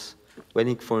canvas,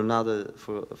 waiting for another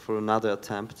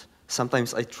attempt.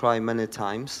 Sometimes I try many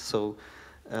times. So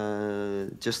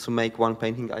just to make one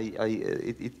painting,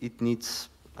 it needs,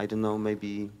 I don't know,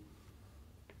 maybe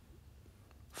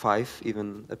 5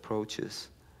 even approaches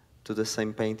to the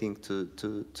same painting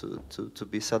to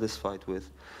be satisfied with.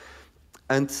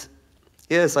 And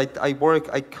yes, I work.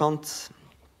 I can't.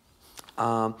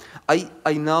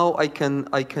 I know I can.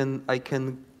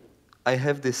 I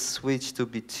have this switch to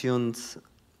be tuned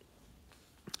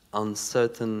on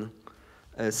certain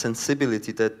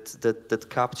sensibility that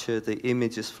capture the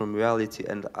images from reality,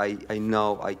 and I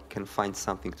know I can find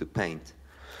something to paint.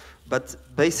 But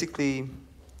basically,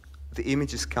 the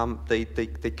images come. They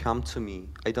come to me.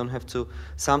 I don't have to.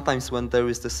 Sometimes when there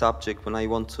is the subject, when I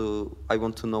want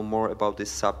to know more about this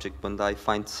subject, when I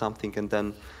find something, and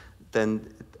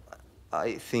then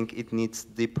I think it needs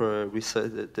deeper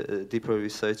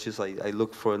researches. I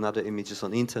look for another images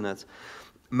on internet.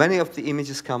 Many of the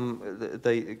images come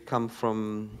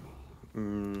from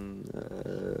from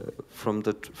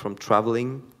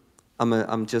traveling.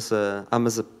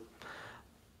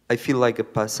 I feel like a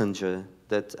passenger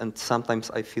and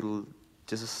sometimes I feel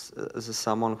just as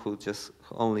someone who just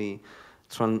only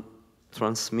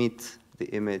transmit the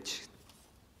image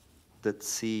that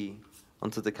see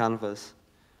onto the canvas.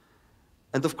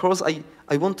 And of course, I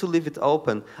want to leave it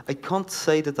open. I can't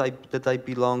say that I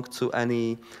belong to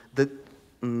any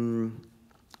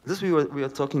this we were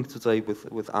talking today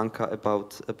with Anka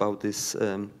about this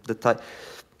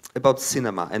about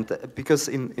cinema, and because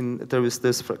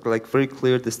there's like very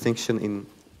clear distinction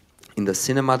in the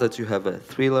cinema that you have a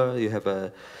thriller, you have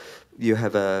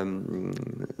a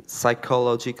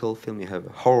psychological film, you have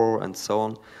a horror, and so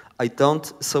on. I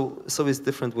don't. So it's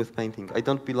different with painting. I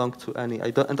don't belong to any. I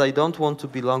don't want to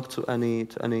belong to any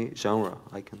genre.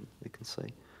 I can say,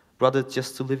 rather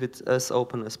just to leave it as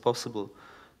open as possible,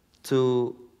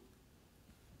 to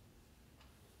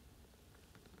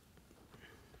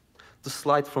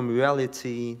slide from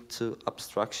reality to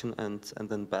abstraction and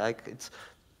then back.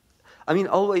 I mean,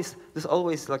 there's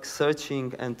always like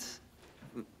searching, and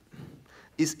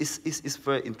is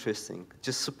very interesting.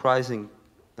 Just surprising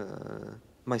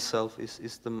myself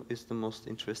is the most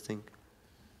interesting.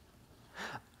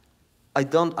 I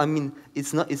mean,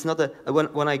 it's not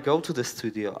when I go to the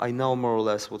studio, I know more or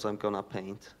less what I'm gonna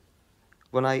paint.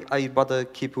 When I rather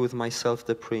keep with myself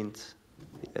the print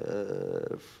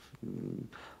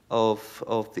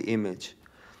of the image,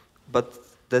 but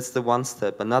that's the one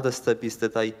step. Another step is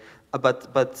that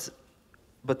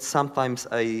but sometimes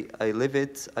I leave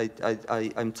it.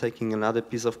 I'm taking another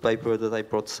piece of paper that I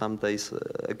brought some days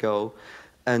ago,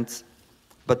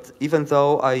 but even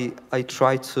though I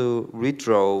try to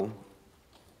redraw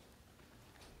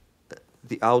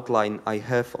the outline I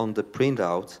have on the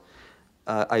printout,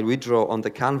 I redraw on the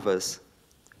canvas,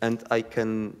 and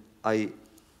I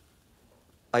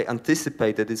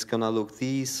anticipate that it's gonna look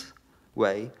this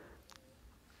way.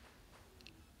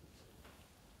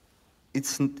 It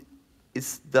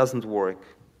doesn't work.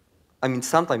 I mean,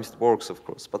 sometimes it works, of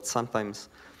course, but sometimes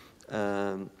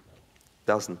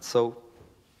doesn't. So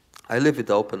I leave it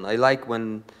open. I like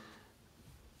when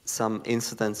some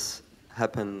incidents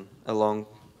happen along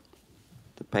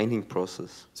the painting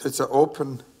process. So it's an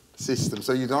open system.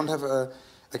 So you don't have a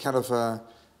kind of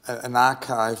an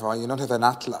archive, or you don't have an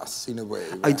atlas in a way.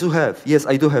 I do have, yes,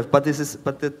 I do have, but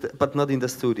not in the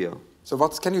studio. So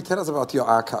can you tell us about your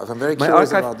archive? I'm very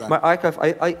curious about that. My archive,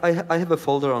 I have a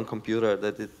folder on computer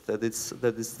that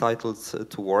is titled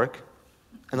to work,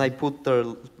 and I put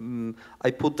there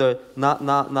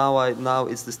now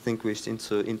it's distinguished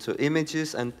into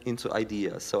images and into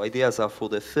ideas. So ideas are for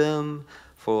the film,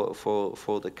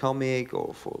 for the comic,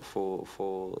 or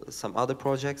for some other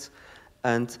projects,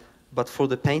 but for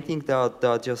the painting there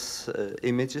are just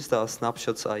images, there are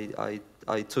snapshots I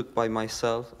took by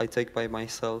myself. I take by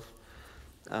myself.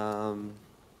 And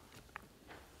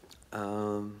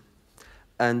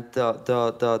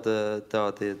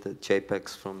the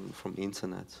JPEGs from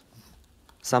internet.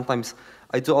 Sometimes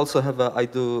I have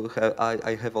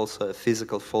also a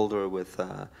physical folder with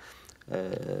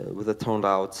the turned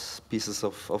out pieces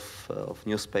of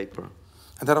newspaper.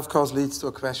 And that of course leads to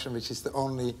a question, which is the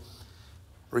only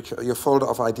your folder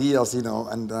of ideas,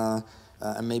 and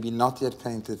maybe not yet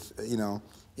painted,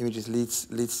 images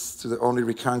leads to the only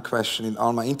recurrent question in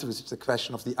all my interviews, which is the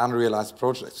question of the unrealized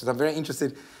projects. So I'm very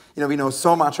interested, we know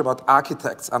so much about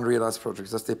architects' unrealized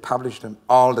projects, because they publish them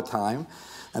all the time,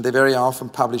 and they very often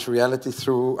publish reality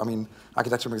through,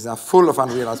 architecture magazines are full of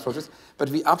unrealized projects, but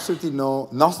we absolutely know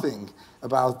nothing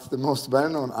about the most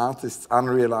well-known artists'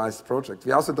 unrealized projects.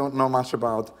 We also don't know much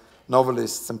about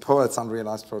novelists' and poets'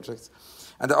 unrealized projects.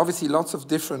 And there are obviously lots of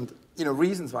different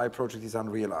reasons why a project is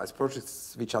unrealized.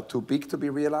 Projects which are too big to be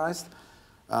realized,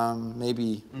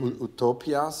 maybe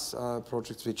utopias,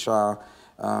 projects which are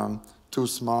too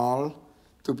small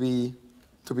to be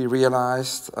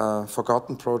realized,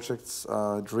 forgotten projects,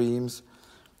 dreams.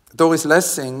 Doris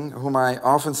Lessing, whom I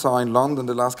often saw in London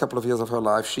the last couple of years of her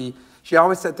life, she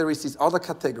always said there is this other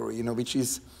category, which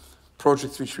is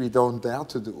projects which we don't dare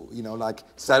to do, like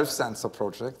self-censor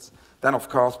projects. Then, of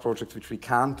course, projects which we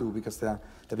can't do because they're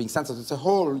being censored. It's a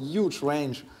whole huge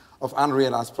range of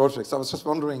unrealized projects. So I was just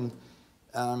wondering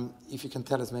if you can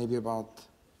tell us maybe about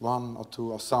one or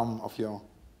two or some of your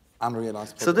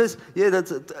unrealized projects. So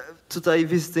that's today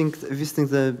visiting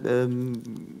the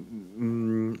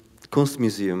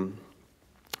Kunstmuseum,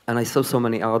 and I saw so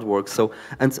many artworks. So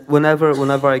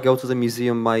whenever I go to the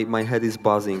museum, my head is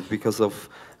buzzing because of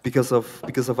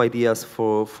ideas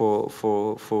for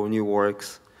new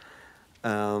works.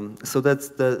 So that's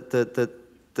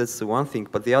that's the one thing.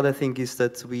 But the other thing is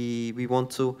that we want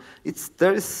to.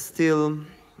 There is still.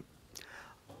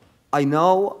 I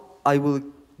know I will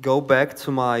go back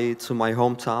to my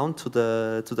hometown, to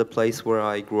the place where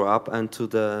I grew up, and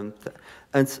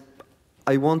and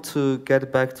I want to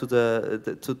get back to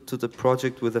the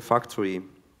project with the factory.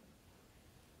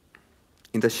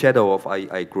 In the shadow of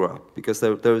I grew up, because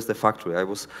there is the factory.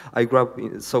 I grew up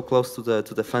so close to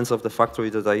the fence of the factory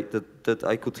that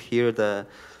I could hear the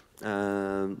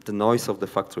noise of the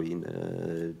factory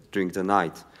during the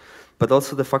night. But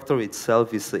also the factory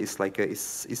itself is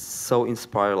so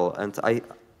inspiring,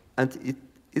 and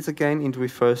it again, it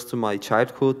refers to my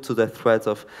childhood, to the threat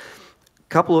of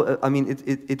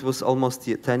it was almost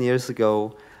 10 years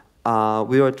ago.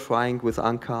 We were trying with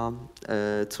Anka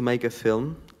to make a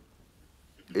film.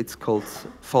 It's called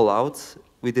Fallout.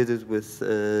 We did it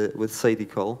with Sadie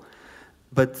Cole,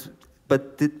 but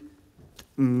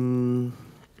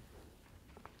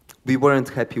we weren't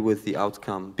happy with the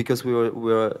outcome because we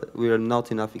were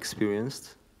not enough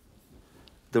experienced.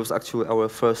 That was actually our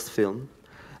first film,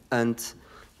 and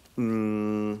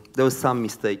there was some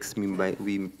mistakes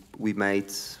we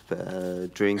made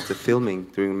during the filming,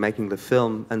 during making the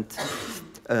film, and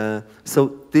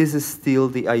so this is still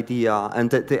the idea, and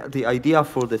the idea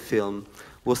for the film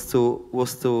was to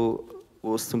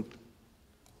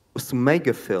make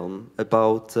a film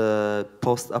about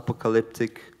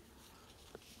post-apocalyptic,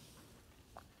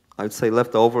 I would say,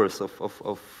 leftovers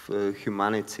of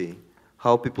humanity,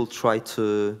 how people try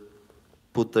to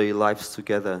put their lives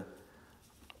together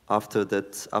after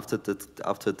that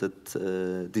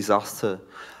disaster.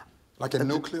 Like a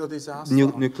nuclear disaster?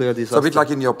 Nuclear disaster. So a bit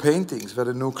like in your paintings, where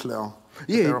the nuclear...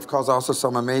 Yeah. There are, of course, also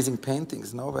some amazing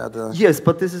paintings, no? Where the... Yes,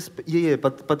 but this is... Yeah,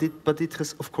 but it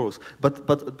has, of course.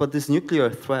 But this nuclear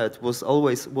threat was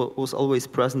always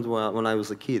present when I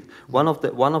was a kid. One of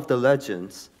the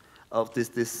legends of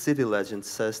this city legend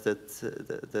says that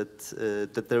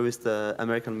there is the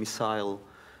American missile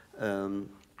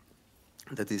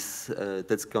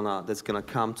that's gonna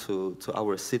come to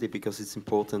our city because it's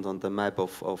important on the map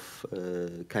of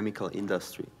chemical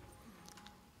industry,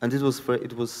 and it was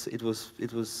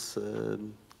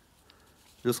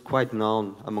quite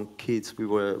known among kids. We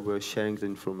were sharing the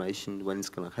information when it's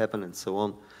gonna happen and so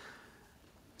on.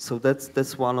 So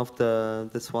that's one of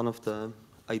the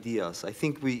ideas. I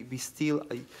think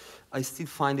I still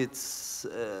find it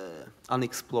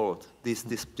unexplored.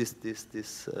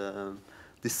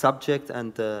 The subject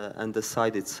and the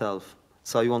site itself.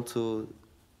 So I want to,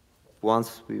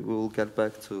 once we will get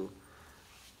back to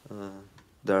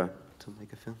there to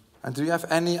make a film. And do you have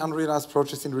any unrealized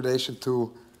projects in relation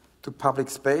to public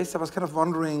space? I was kind of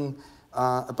wondering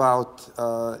about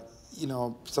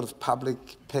sort of public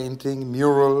painting,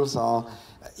 murals, or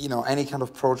any kind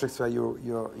of projects where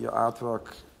your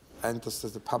artwork enters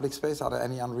the public space. Are there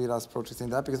any unrealized projects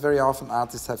in that? Because very often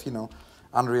artists have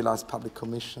unrealized public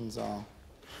commissions or.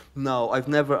 No, I've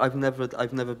never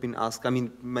been asked. I mean,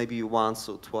 maybe once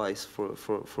or twice for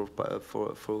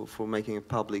making a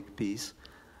public piece.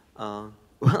 A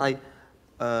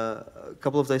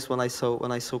couple of days when I saw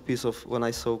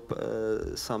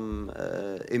some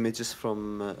images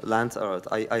from land art,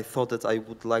 I thought that I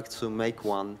would like to make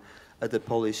one at the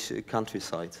Polish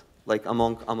countryside, like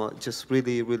among just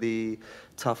really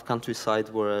tough countryside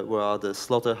where are the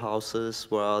slaughterhouses,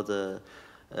 where are the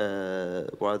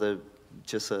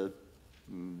just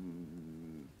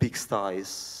big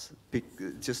styes,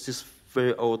 just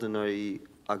very ordinary,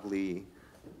 ugly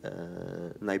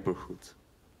neighborhood.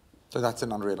 So that's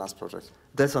an unrealized project.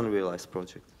 That's an unrealized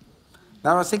project.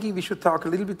 Now I was thinking we should talk a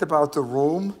little bit about the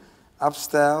room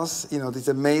upstairs. This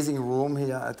amazing room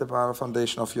here at the Beyeler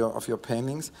Foundation of your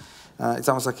paintings. It's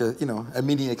almost like a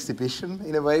mini exhibition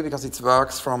in a way, because it's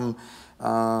works from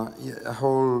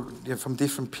from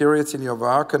different periods in your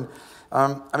work. And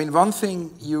one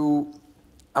thing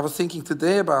I was thinking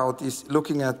today about is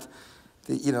looking at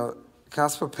the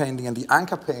Kasper painting and the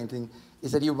Anka painting,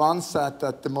 is that you once said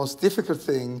that the most difficult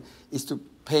thing is to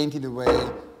paint in a way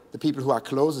the people who are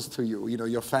closest to you,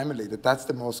 your family, that's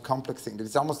the most complex thing, that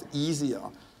it's almost easier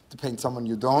to paint someone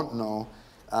you don't know.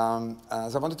 So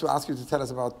I wanted to ask you to tell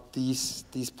us about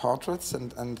these portraits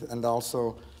and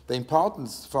also the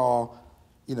importance for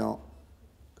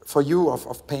you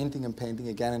of painting and painting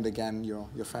again and again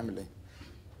your family.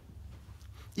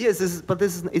 Yes,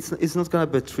 it's not going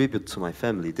to be a tribute to my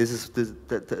family.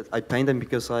 I paint them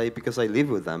because I live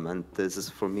with them, and this is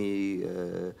for me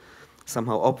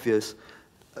somehow obvious.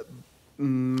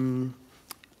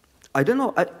 I don't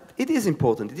know. It is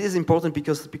important. It is important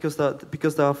because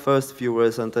they are first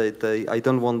viewers, and I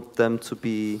don't want them to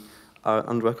be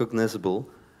unrecognizable.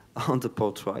 on the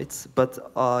portraits, but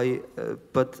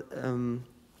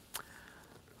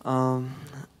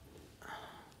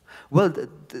well,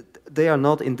 they are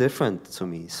not indifferent to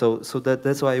me. So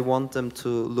that's why I want them to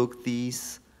look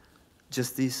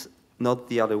just these, not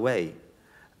the other way.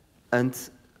 And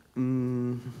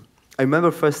I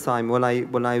remember first time when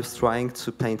I was trying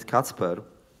to paint Kacper.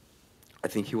 I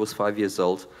think he was 5 years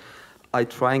old. I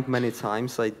tried many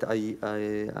times. And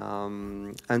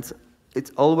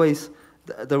it always,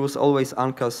 there was always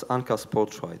Anka's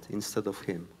portrait instead of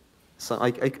him. So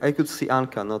I could see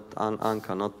Anka,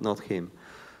 not him.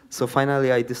 So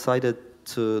finally I decided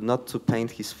not to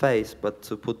paint his face, but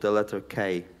to put the letter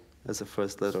K as the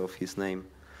first letter of his name.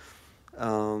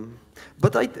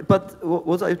 But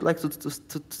what I'd like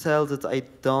to tell that I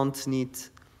don't need,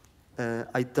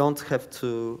 I don't have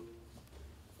to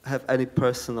have any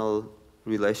personal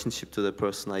relationship to the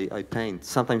person I paint.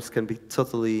 Sometimes it can be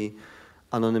totally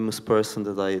anonymous person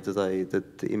that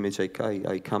the image I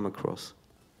come across.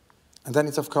 And then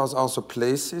it's of course also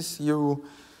places you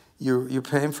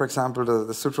paint. For example,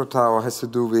 the Sutro Tower has to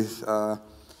do with a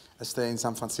stay in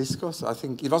San Francisco. So I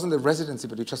think it wasn't a residency,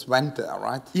 but you just went there,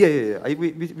 right? Yeah.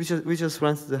 We just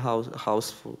rented the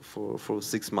house for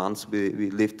 6 months. We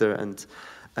lived there, and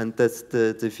that's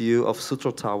the view of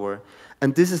Sutro Tower.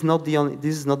 And this is not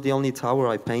the only tower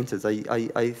I painted.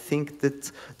 I think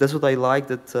that's what I like,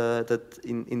 that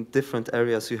in different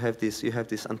areas you have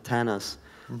these antennas.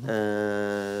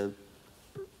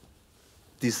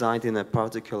 Designed in a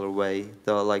particular way.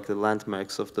 They are like the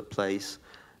landmarks of the place.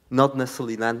 Not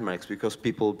necessarily landmarks, because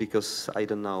I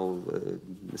don't know,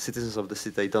 citizens of the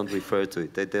city, they don't refer to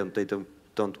it. They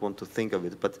don't want to think of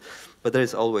it. But there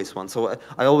is always one. So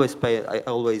I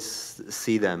always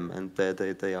see them, and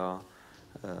they are,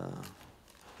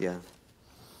 yeah.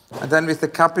 And then with the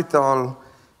capital,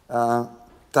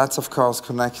 that's of course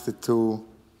connected to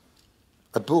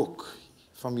a book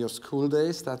from your school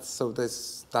days. That's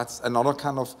another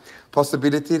kind of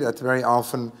possibility, that very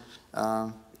often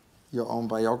your own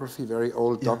biography, very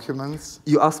old documents.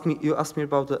 You asked me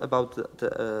about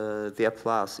the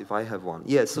atlas, if I have one.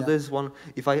 Yeah, so there's one.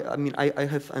 I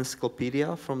have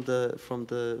encyclopedia from the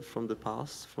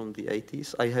past, from the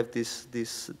 80s. I have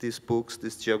these books,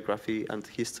 these geography and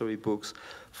history books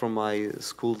from my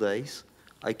school days.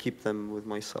 I keep them with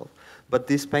myself. But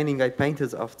this painting I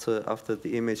painted after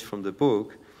the image from the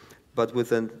book, but with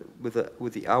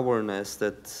the awareness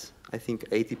that I think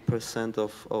 80%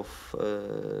 of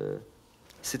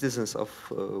citizens of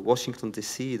Washington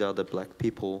D.C. are the black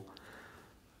people.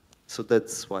 So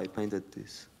that's why I painted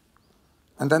this.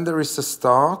 And then there is the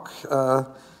Stark.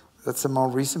 That's a more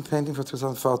recent painting for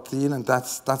 2014, and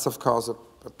that's of course a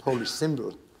Polish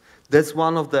symbol. That's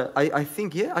one of the. I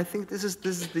think this is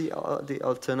the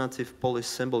alternative Polish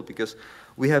symbol, because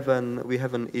we have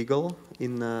an eagle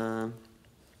in the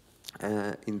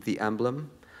emblem,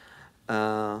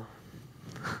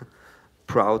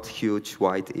 proud, huge,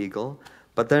 white eagle.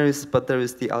 But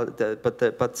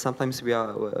sometimes we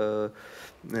are.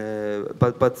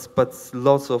 But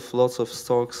lots of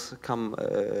storks come.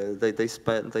 They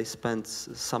spend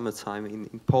summertime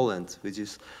in Poland,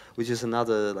 which is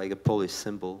another, like, a Polish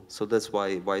symbol. So that's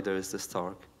why there is the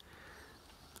stork.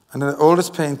 And the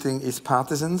oldest painting is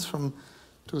Partisans from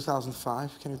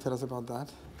 2005. Can you tell us about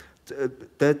that?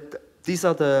 These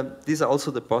are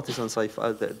also the partisans.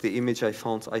 The image I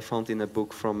found in a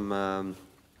book from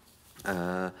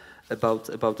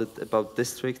about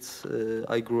districts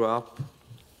I grew up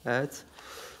at.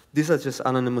 These are just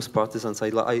anonymous partisans. I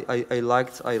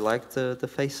liked the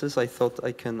faces. I thought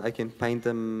I can paint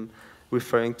them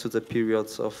referring to the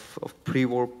periods of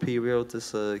pre-war period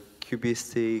as a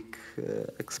cubistic,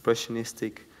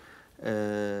 expressionistic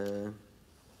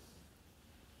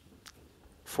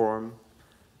form.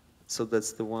 So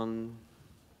that's the one.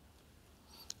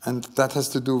 And that has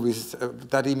to do with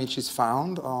that image is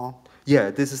found, or?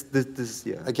 Yeah, this is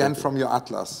yeah. Again, from your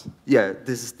atlas. Yeah,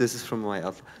 this is from my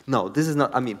atlas. No, this is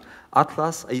not. I mean,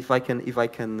 atlas. If I can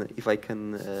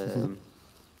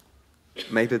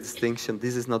make the distinction,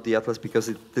 this is not the atlas,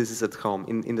 because this is at home.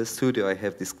 In the studio, I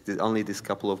have only this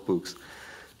couple of books.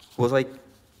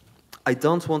 I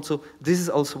don't want to. This is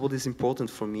also what is important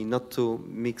for me, not to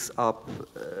mix up.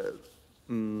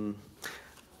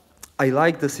 I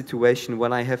like the situation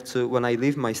when I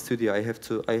leave my studio, I have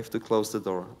to close the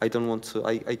door. I don't want to.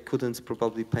 I couldn't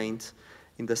probably paint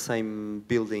in the same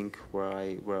building where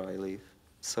I live.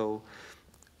 So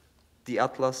the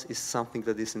atlas is something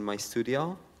that is in my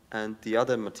studio, and the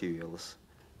other materials,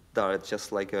 they are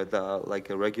just like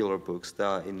a regular books. They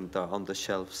are on the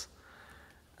shelves,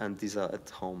 and these are at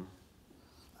home.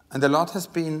 And a lot has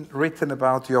been written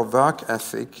about your work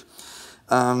ethic.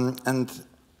 And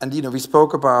you know, we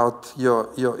spoke about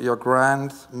your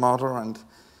grandmother and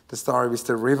the story with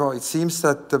the river. It seems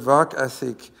that the work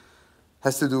ethic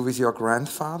has to do with your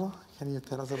grandfather. Can you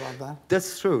tell us about that?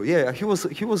 That's true. Yeah, he was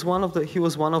one of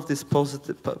these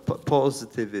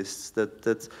positivists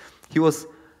that he was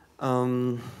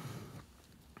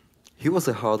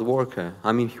a hard worker.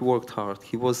 I mean, he worked hard.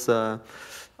 He was a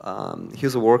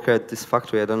worker at this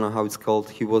factory. I don't know how it's called.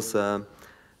 He was a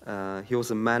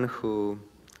man who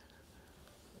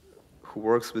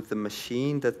works with the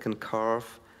machine that can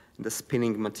carve the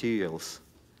spinning materials.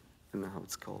 I don't know how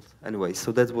it's called. Anyway,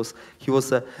 so that was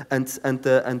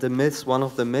the myth. One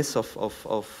of the myths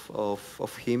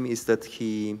of him is that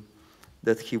he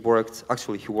worked.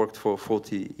 Actually, he worked for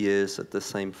 40 years at the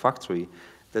same factory.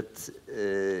 That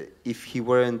if he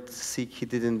weren't sick, he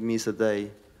didn't miss a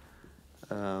day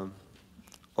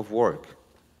of work.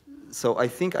 So I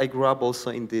think I grew up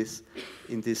also in this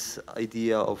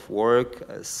idea of work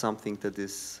as something that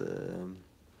is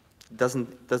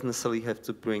doesn't necessarily have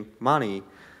to bring money,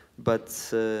 but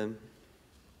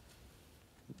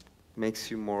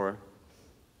makes you more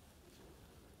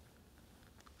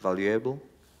valuable,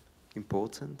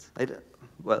 important.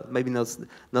 Well, maybe not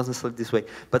necessarily this way,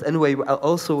 but anyway.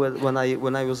 Also, when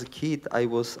I was a kid, I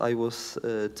was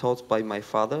taught by my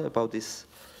father about this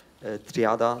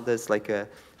triada. There's like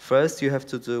first you have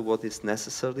to do what is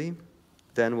necessary,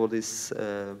 then what is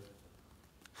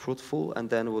fruitful, and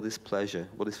then what is pleasure,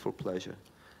 what is for pleasure.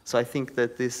 So I think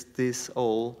that this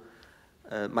all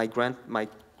my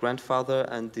grandfather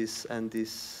and this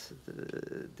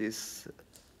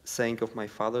saying of my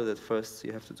father that first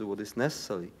you have to do what is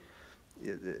necessary.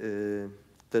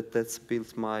 That's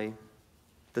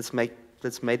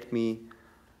made me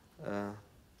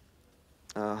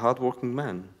a hardworking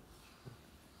man.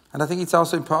 And I think it's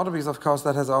also important because, of course,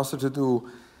 that has also to do,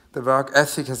 the work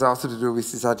ethic has also to do with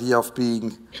this idea of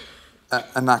being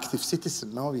an active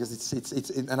citizen, no? Because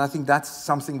and I think that's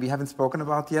something we haven't spoken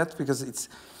about yet, because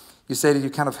you say that you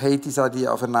kind of hate this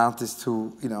idea of an artist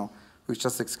who, you know, who's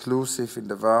just exclusive in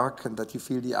the work, and that you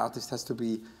feel the artist has to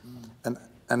be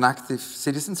an active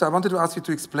citizen. So I wanted to ask you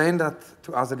to explain that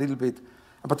to us a little bit,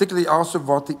 and particularly also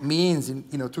what it means in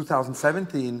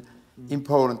 2017 in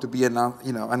Poland to be an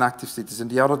active citizen.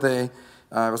 The other day,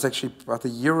 it was actually about a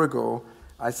year ago,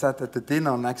 I sat at the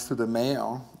dinner next to the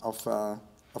mayor of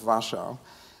Warsaw,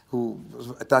 who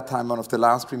was at that time one of the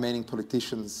last remaining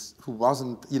politicians who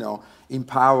wasn't, in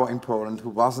power in Poland, who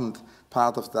wasn't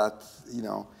part of that,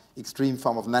 extreme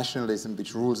form of nationalism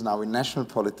which rules now in national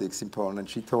politics in Poland. And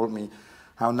she told me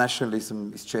how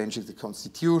nationalism is changing the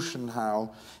constitution,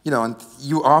 how, and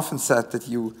you often said that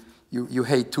you you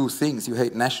hate two things. You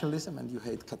hate nationalism and you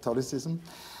hate Catholicism.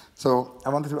 So I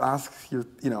wanted to ask you,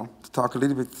 to talk a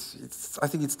little bit, I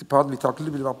think it's important we talk a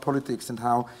little bit about politics and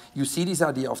how you see this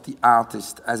idea of the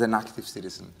artist as an active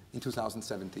citizen in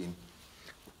 2017.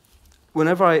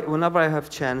 Whenever I have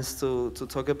chance to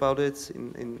talk about it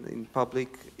in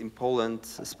public, in Poland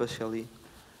especially,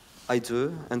 I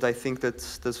do, and I think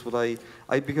that's what I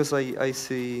because I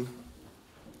see,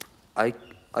 I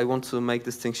want to make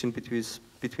distinction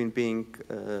between being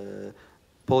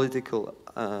political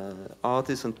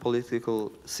artist and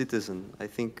political citizen. I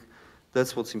think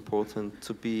that's what's important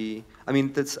to be. I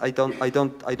mean, I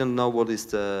don't know what is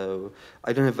the.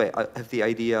 I don't have the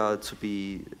idea to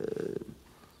be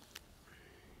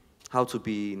how to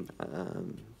be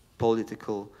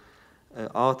political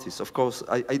artist. Of course,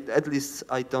 at least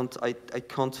I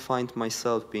can't find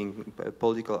myself being a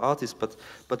political artist, but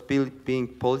being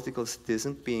political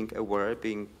citizen, being aware,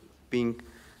 being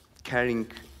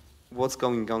caring what's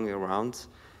going on around,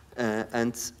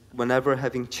 and whenever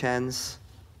having chance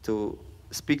to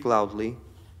speak loudly,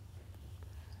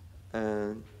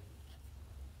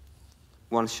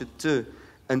 one should do,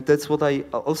 and that's what I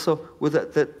also with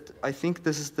that I think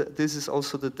this is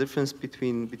also the difference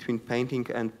between painting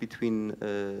and between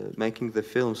making the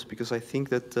films, because I think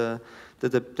that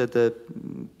the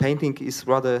painting has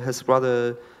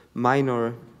rather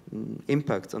minor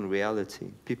impact on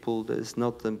reality. There's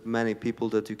not many people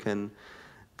that you can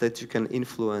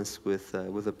influence with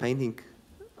a painting,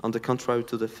 on the contrary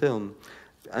to the film.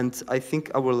 And I think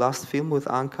our last film with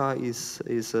Anka is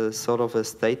a sort of a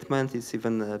statement. It's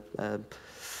even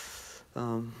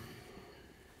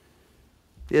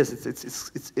yes,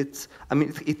 it's. I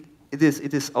mean,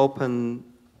 it is open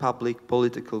public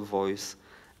political voice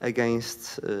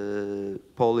against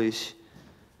Polish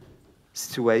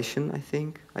situation.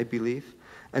 I believe,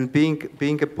 and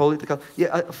being a political.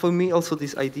 Yeah, for me also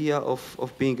this idea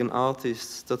of being an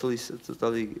artist totally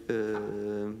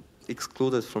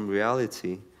excluded from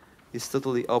reality is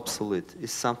totally obsolete.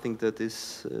 It's something that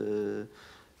is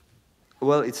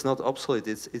well, it's not obsolete.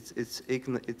 It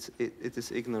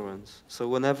is ignorance. So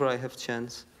whenever I have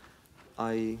chance,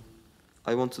 I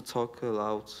want to talk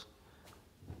aloud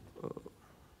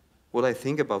what I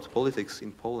think about politics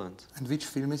in Poland. And which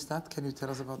film is that? Can you tell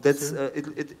us about That's the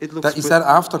film? it looks. Is that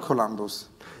after Columbus?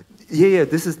 Yeah.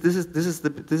 This is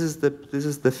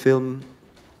the film.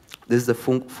 This is the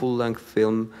full-length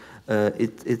film.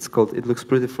 It's called. It looks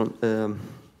pretty from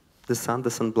The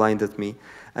Sun Blinded Me,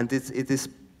 and it is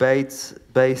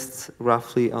based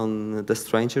roughly on The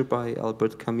Stranger by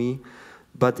Albert Camus,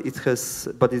 but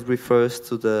it refers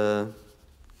to the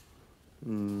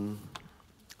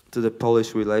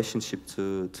Polish relationship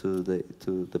to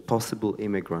the possible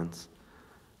immigrants.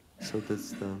 So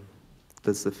that's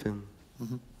the film.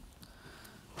 Mm-hmm.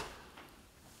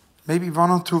 Maybe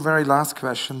one or two very last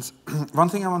questions. One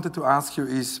thing I wanted to ask you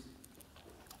is,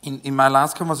 in my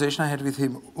last conversation I had with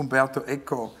him, Umberto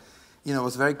Eco,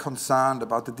 was very concerned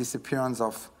about the disappearance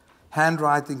of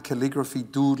handwriting, calligraphy,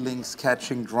 doodling,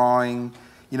 sketching, drawing,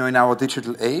 in our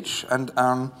digital age. And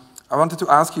I wanted to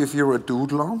ask you if you're a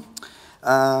doodler,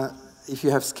 if you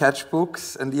have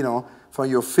sketchbooks, and for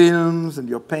your films and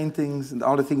your paintings and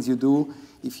all the things you do,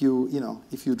 if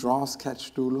you draw,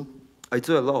 sketch, doodle. I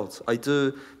do a lot. I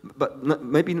do, but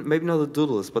maybe not the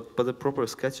doodles, but the proper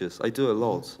sketches. I do a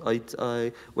lot.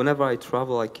 I whenever I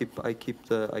travel, I keep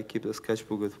the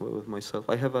sketchbook with myself.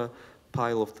 I have a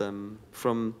pile of them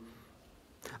from.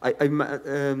 In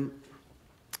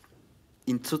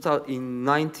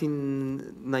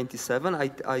 1997,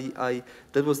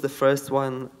 that was the first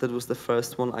one. That was the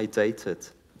first one I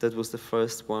dated. That was the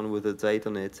first one with a date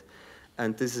on it,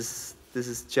 and this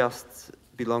is just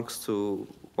belongs to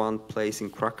one place in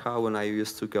Krakow when I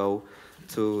used to go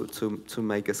to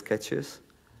make sketches.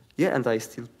 Yeah, and I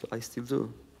still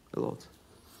do a lot.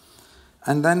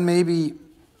 And then maybe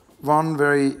one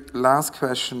very last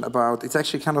question about, it's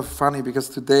actually kind of funny because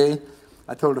today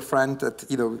I told a friend that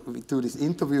we do this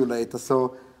interview later,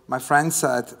 so my friend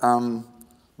said,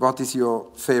 what is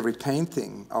your favorite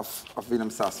painting of Wilhelm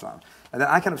Sasnal? And then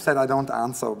I kind of said I don't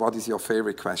answer what is your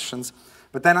favorite questions,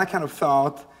 but then I kind of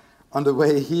thought on the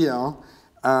way here,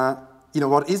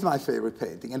 what is my favorite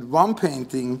painting? And one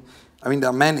painting, I mean,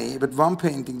 there are many, but one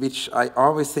painting which I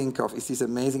always think of is this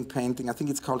amazing painting. I think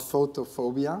it's called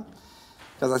Photophobia,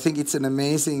 because I think it's an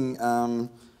amazing,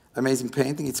 amazing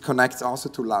painting. It connects also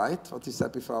to light, what you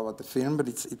said before about the film, but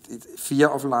it's fear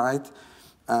of light.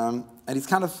 And it's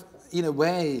kind of, in a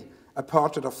way, a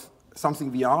portrait of something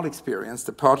we all experienced,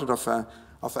 a portrait of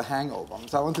a hangover.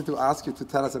 So I wanted to ask you to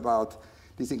tell us about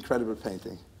this incredible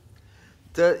painting.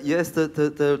 The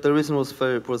reason was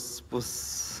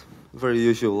very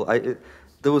usual.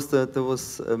 There was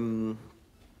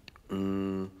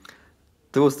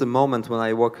the moment when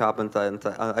I woke up and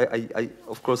I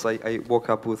of course I woke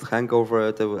up with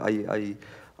hangover.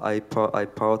 I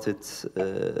partied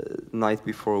night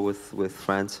before with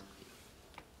friends,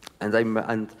 and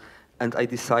I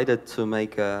decided to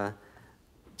make a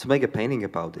painting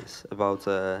about this, about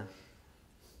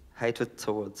hatred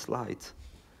towards light.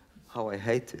 How I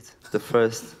hate it. The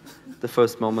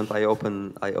first moment I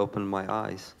open my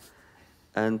eyes,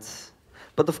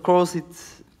 but of course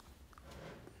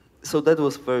so that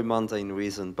was very mundane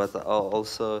reason, but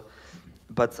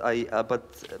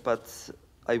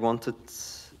I wanted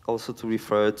also to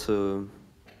refer to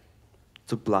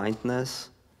blindness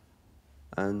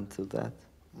and to that.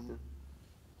 Mm-hmm.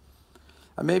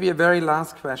 And maybe a very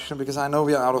last question, because I know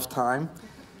we are out of time.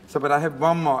 But I have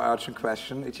one more urgent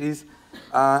question, which is,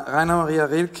 Rainer Maria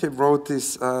Rilke wrote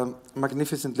this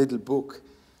magnificent little book,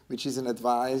 which is an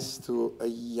advice to a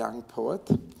young poet.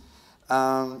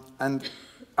 And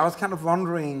I was kind of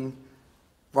wondering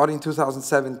what in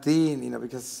 2017,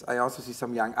 because I also see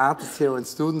some young artists here and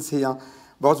students here,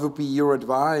 what would be your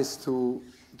advice to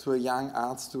a young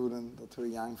art student or to a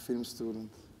young film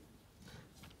student?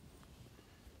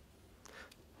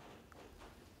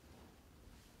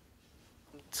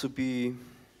 To be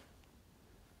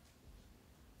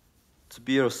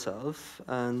yourself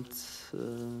and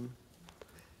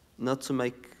not to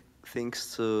make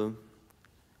things to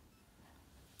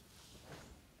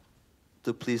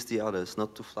please the others,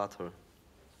 not to flatter.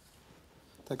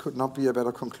 That could not be a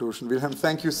better conclusion. Wilhelm,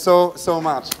 thank you so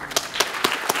much.